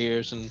these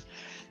shares and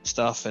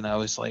stuff. And I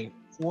was like,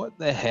 what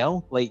the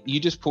hell? Like, you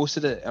just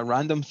posted a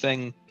random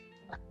thing,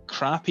 a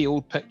crappy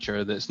old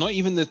picture that's not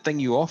even the thing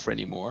you offer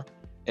anymore,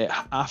 at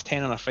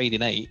 10:30 on a Friday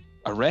night,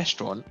 a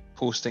restaurant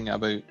posting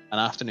about an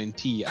afternoon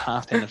tea at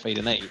 10:30 on a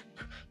Friday night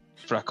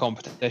for a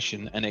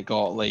competition, and it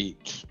got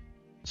like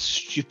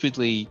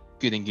stupidly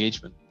good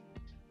engagement.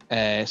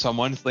 So a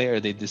month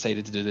later, they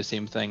decided to do the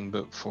same thing,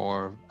 but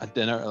for a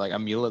dinner, like a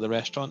meal at the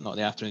restaurant, not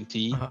the afternoon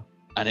tea,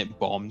 and it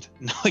bombed.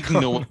 Like,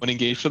 no one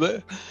engaged with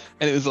it.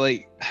 And it was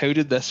like, how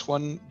did this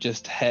one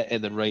just hit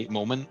at the right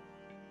moment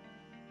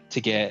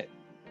to get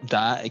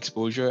that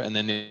exposure, and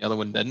then the other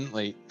one didn't?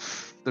 Like,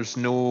 there's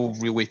no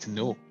real way to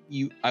know.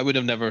 I would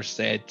have never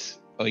said,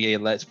 oh yeah,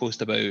 let's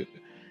post about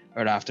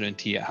our afternoon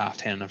tea at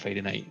 10:30 on a Friday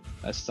night.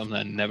 That's something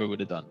I never would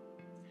have done.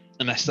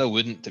 And I still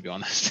wouldn't, to be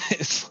honest.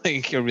 It's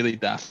like a really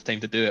daft time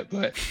to do it,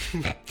 but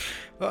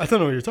I don't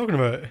know what you're talking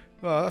about.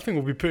 Well, I think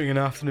we'll be putting an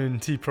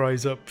afternoon tea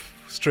prize up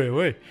straight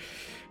away.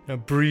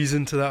 Breeze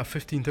into that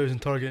 15,000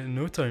 target in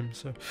no time.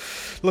 So,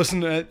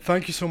 listen,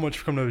 thank you so much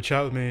for coming to have a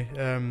chat with me.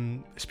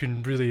 It's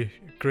been really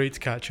great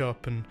to catch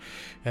up, and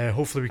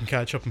hopefully we can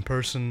catch up in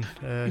person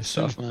good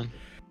soon. stuff, man.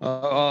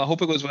 I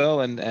hope it goes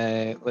well, and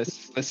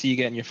let's see you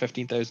getting your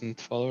 15,000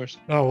 followers.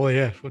 Oh well,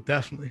 yeah, well,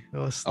 definitely.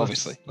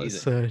 Obviously,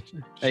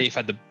 hey, you've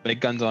had the big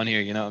guns on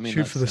here, you know what I mean?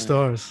 Shoot for the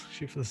stars.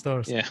 Shoot for the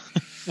stars. Yeah.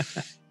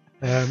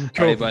 Cool.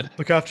 All right, bud.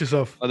 Look after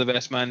yourself. All the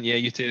best, man. Yeah,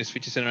 you too.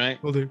 Speak to you soon, all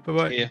right? Will do. Bye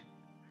bye. Yeah.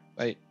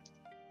 Bye.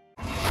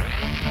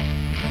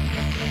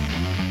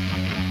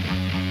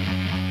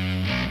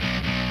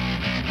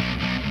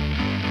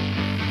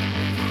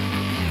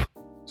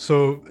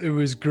 So it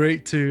was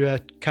great to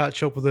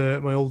catch up with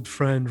my old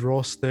friend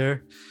Ross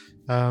there.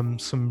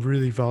 Some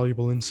really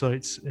valuable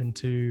insights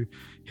into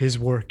his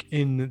work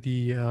in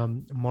the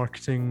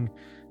marketing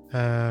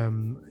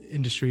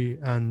industry,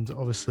 and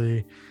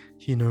obviously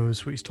he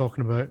knows what he's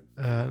talking about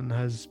and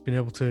has been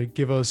able to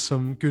give us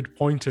some good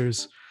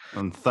pointers.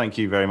 And thank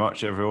you very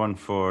much, everyone,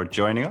 for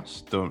joining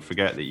us. Don't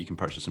forget that you can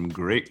purchase some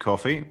great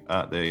coffee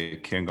at the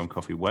Cairngorm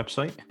Coffee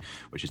website,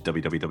 which is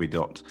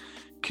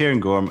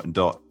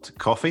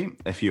www.cairngorm.coffee.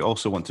 If you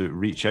also want to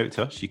reach out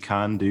to us, you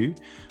can do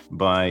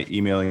by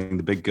emailing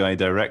the big guy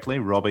directly,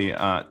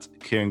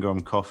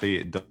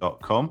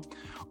 robbie@cairngormcoffee.com,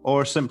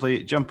 or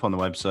simply jump on the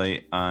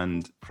website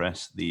and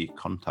press the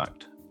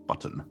contact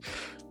button.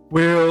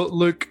 We'll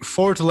look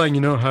forward to letting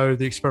you know how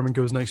the experiment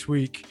goes next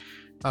week.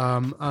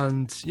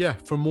 And yeah,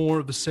 for more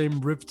of the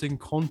same riveting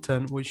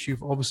content, which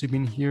you've obviously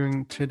been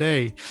hearing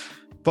today.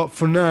 But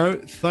for now,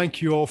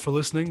 thank you all for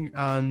listening,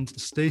 and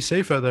stay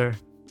safe out there.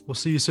 We'll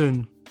see you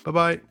soon.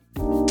 Bye-bye.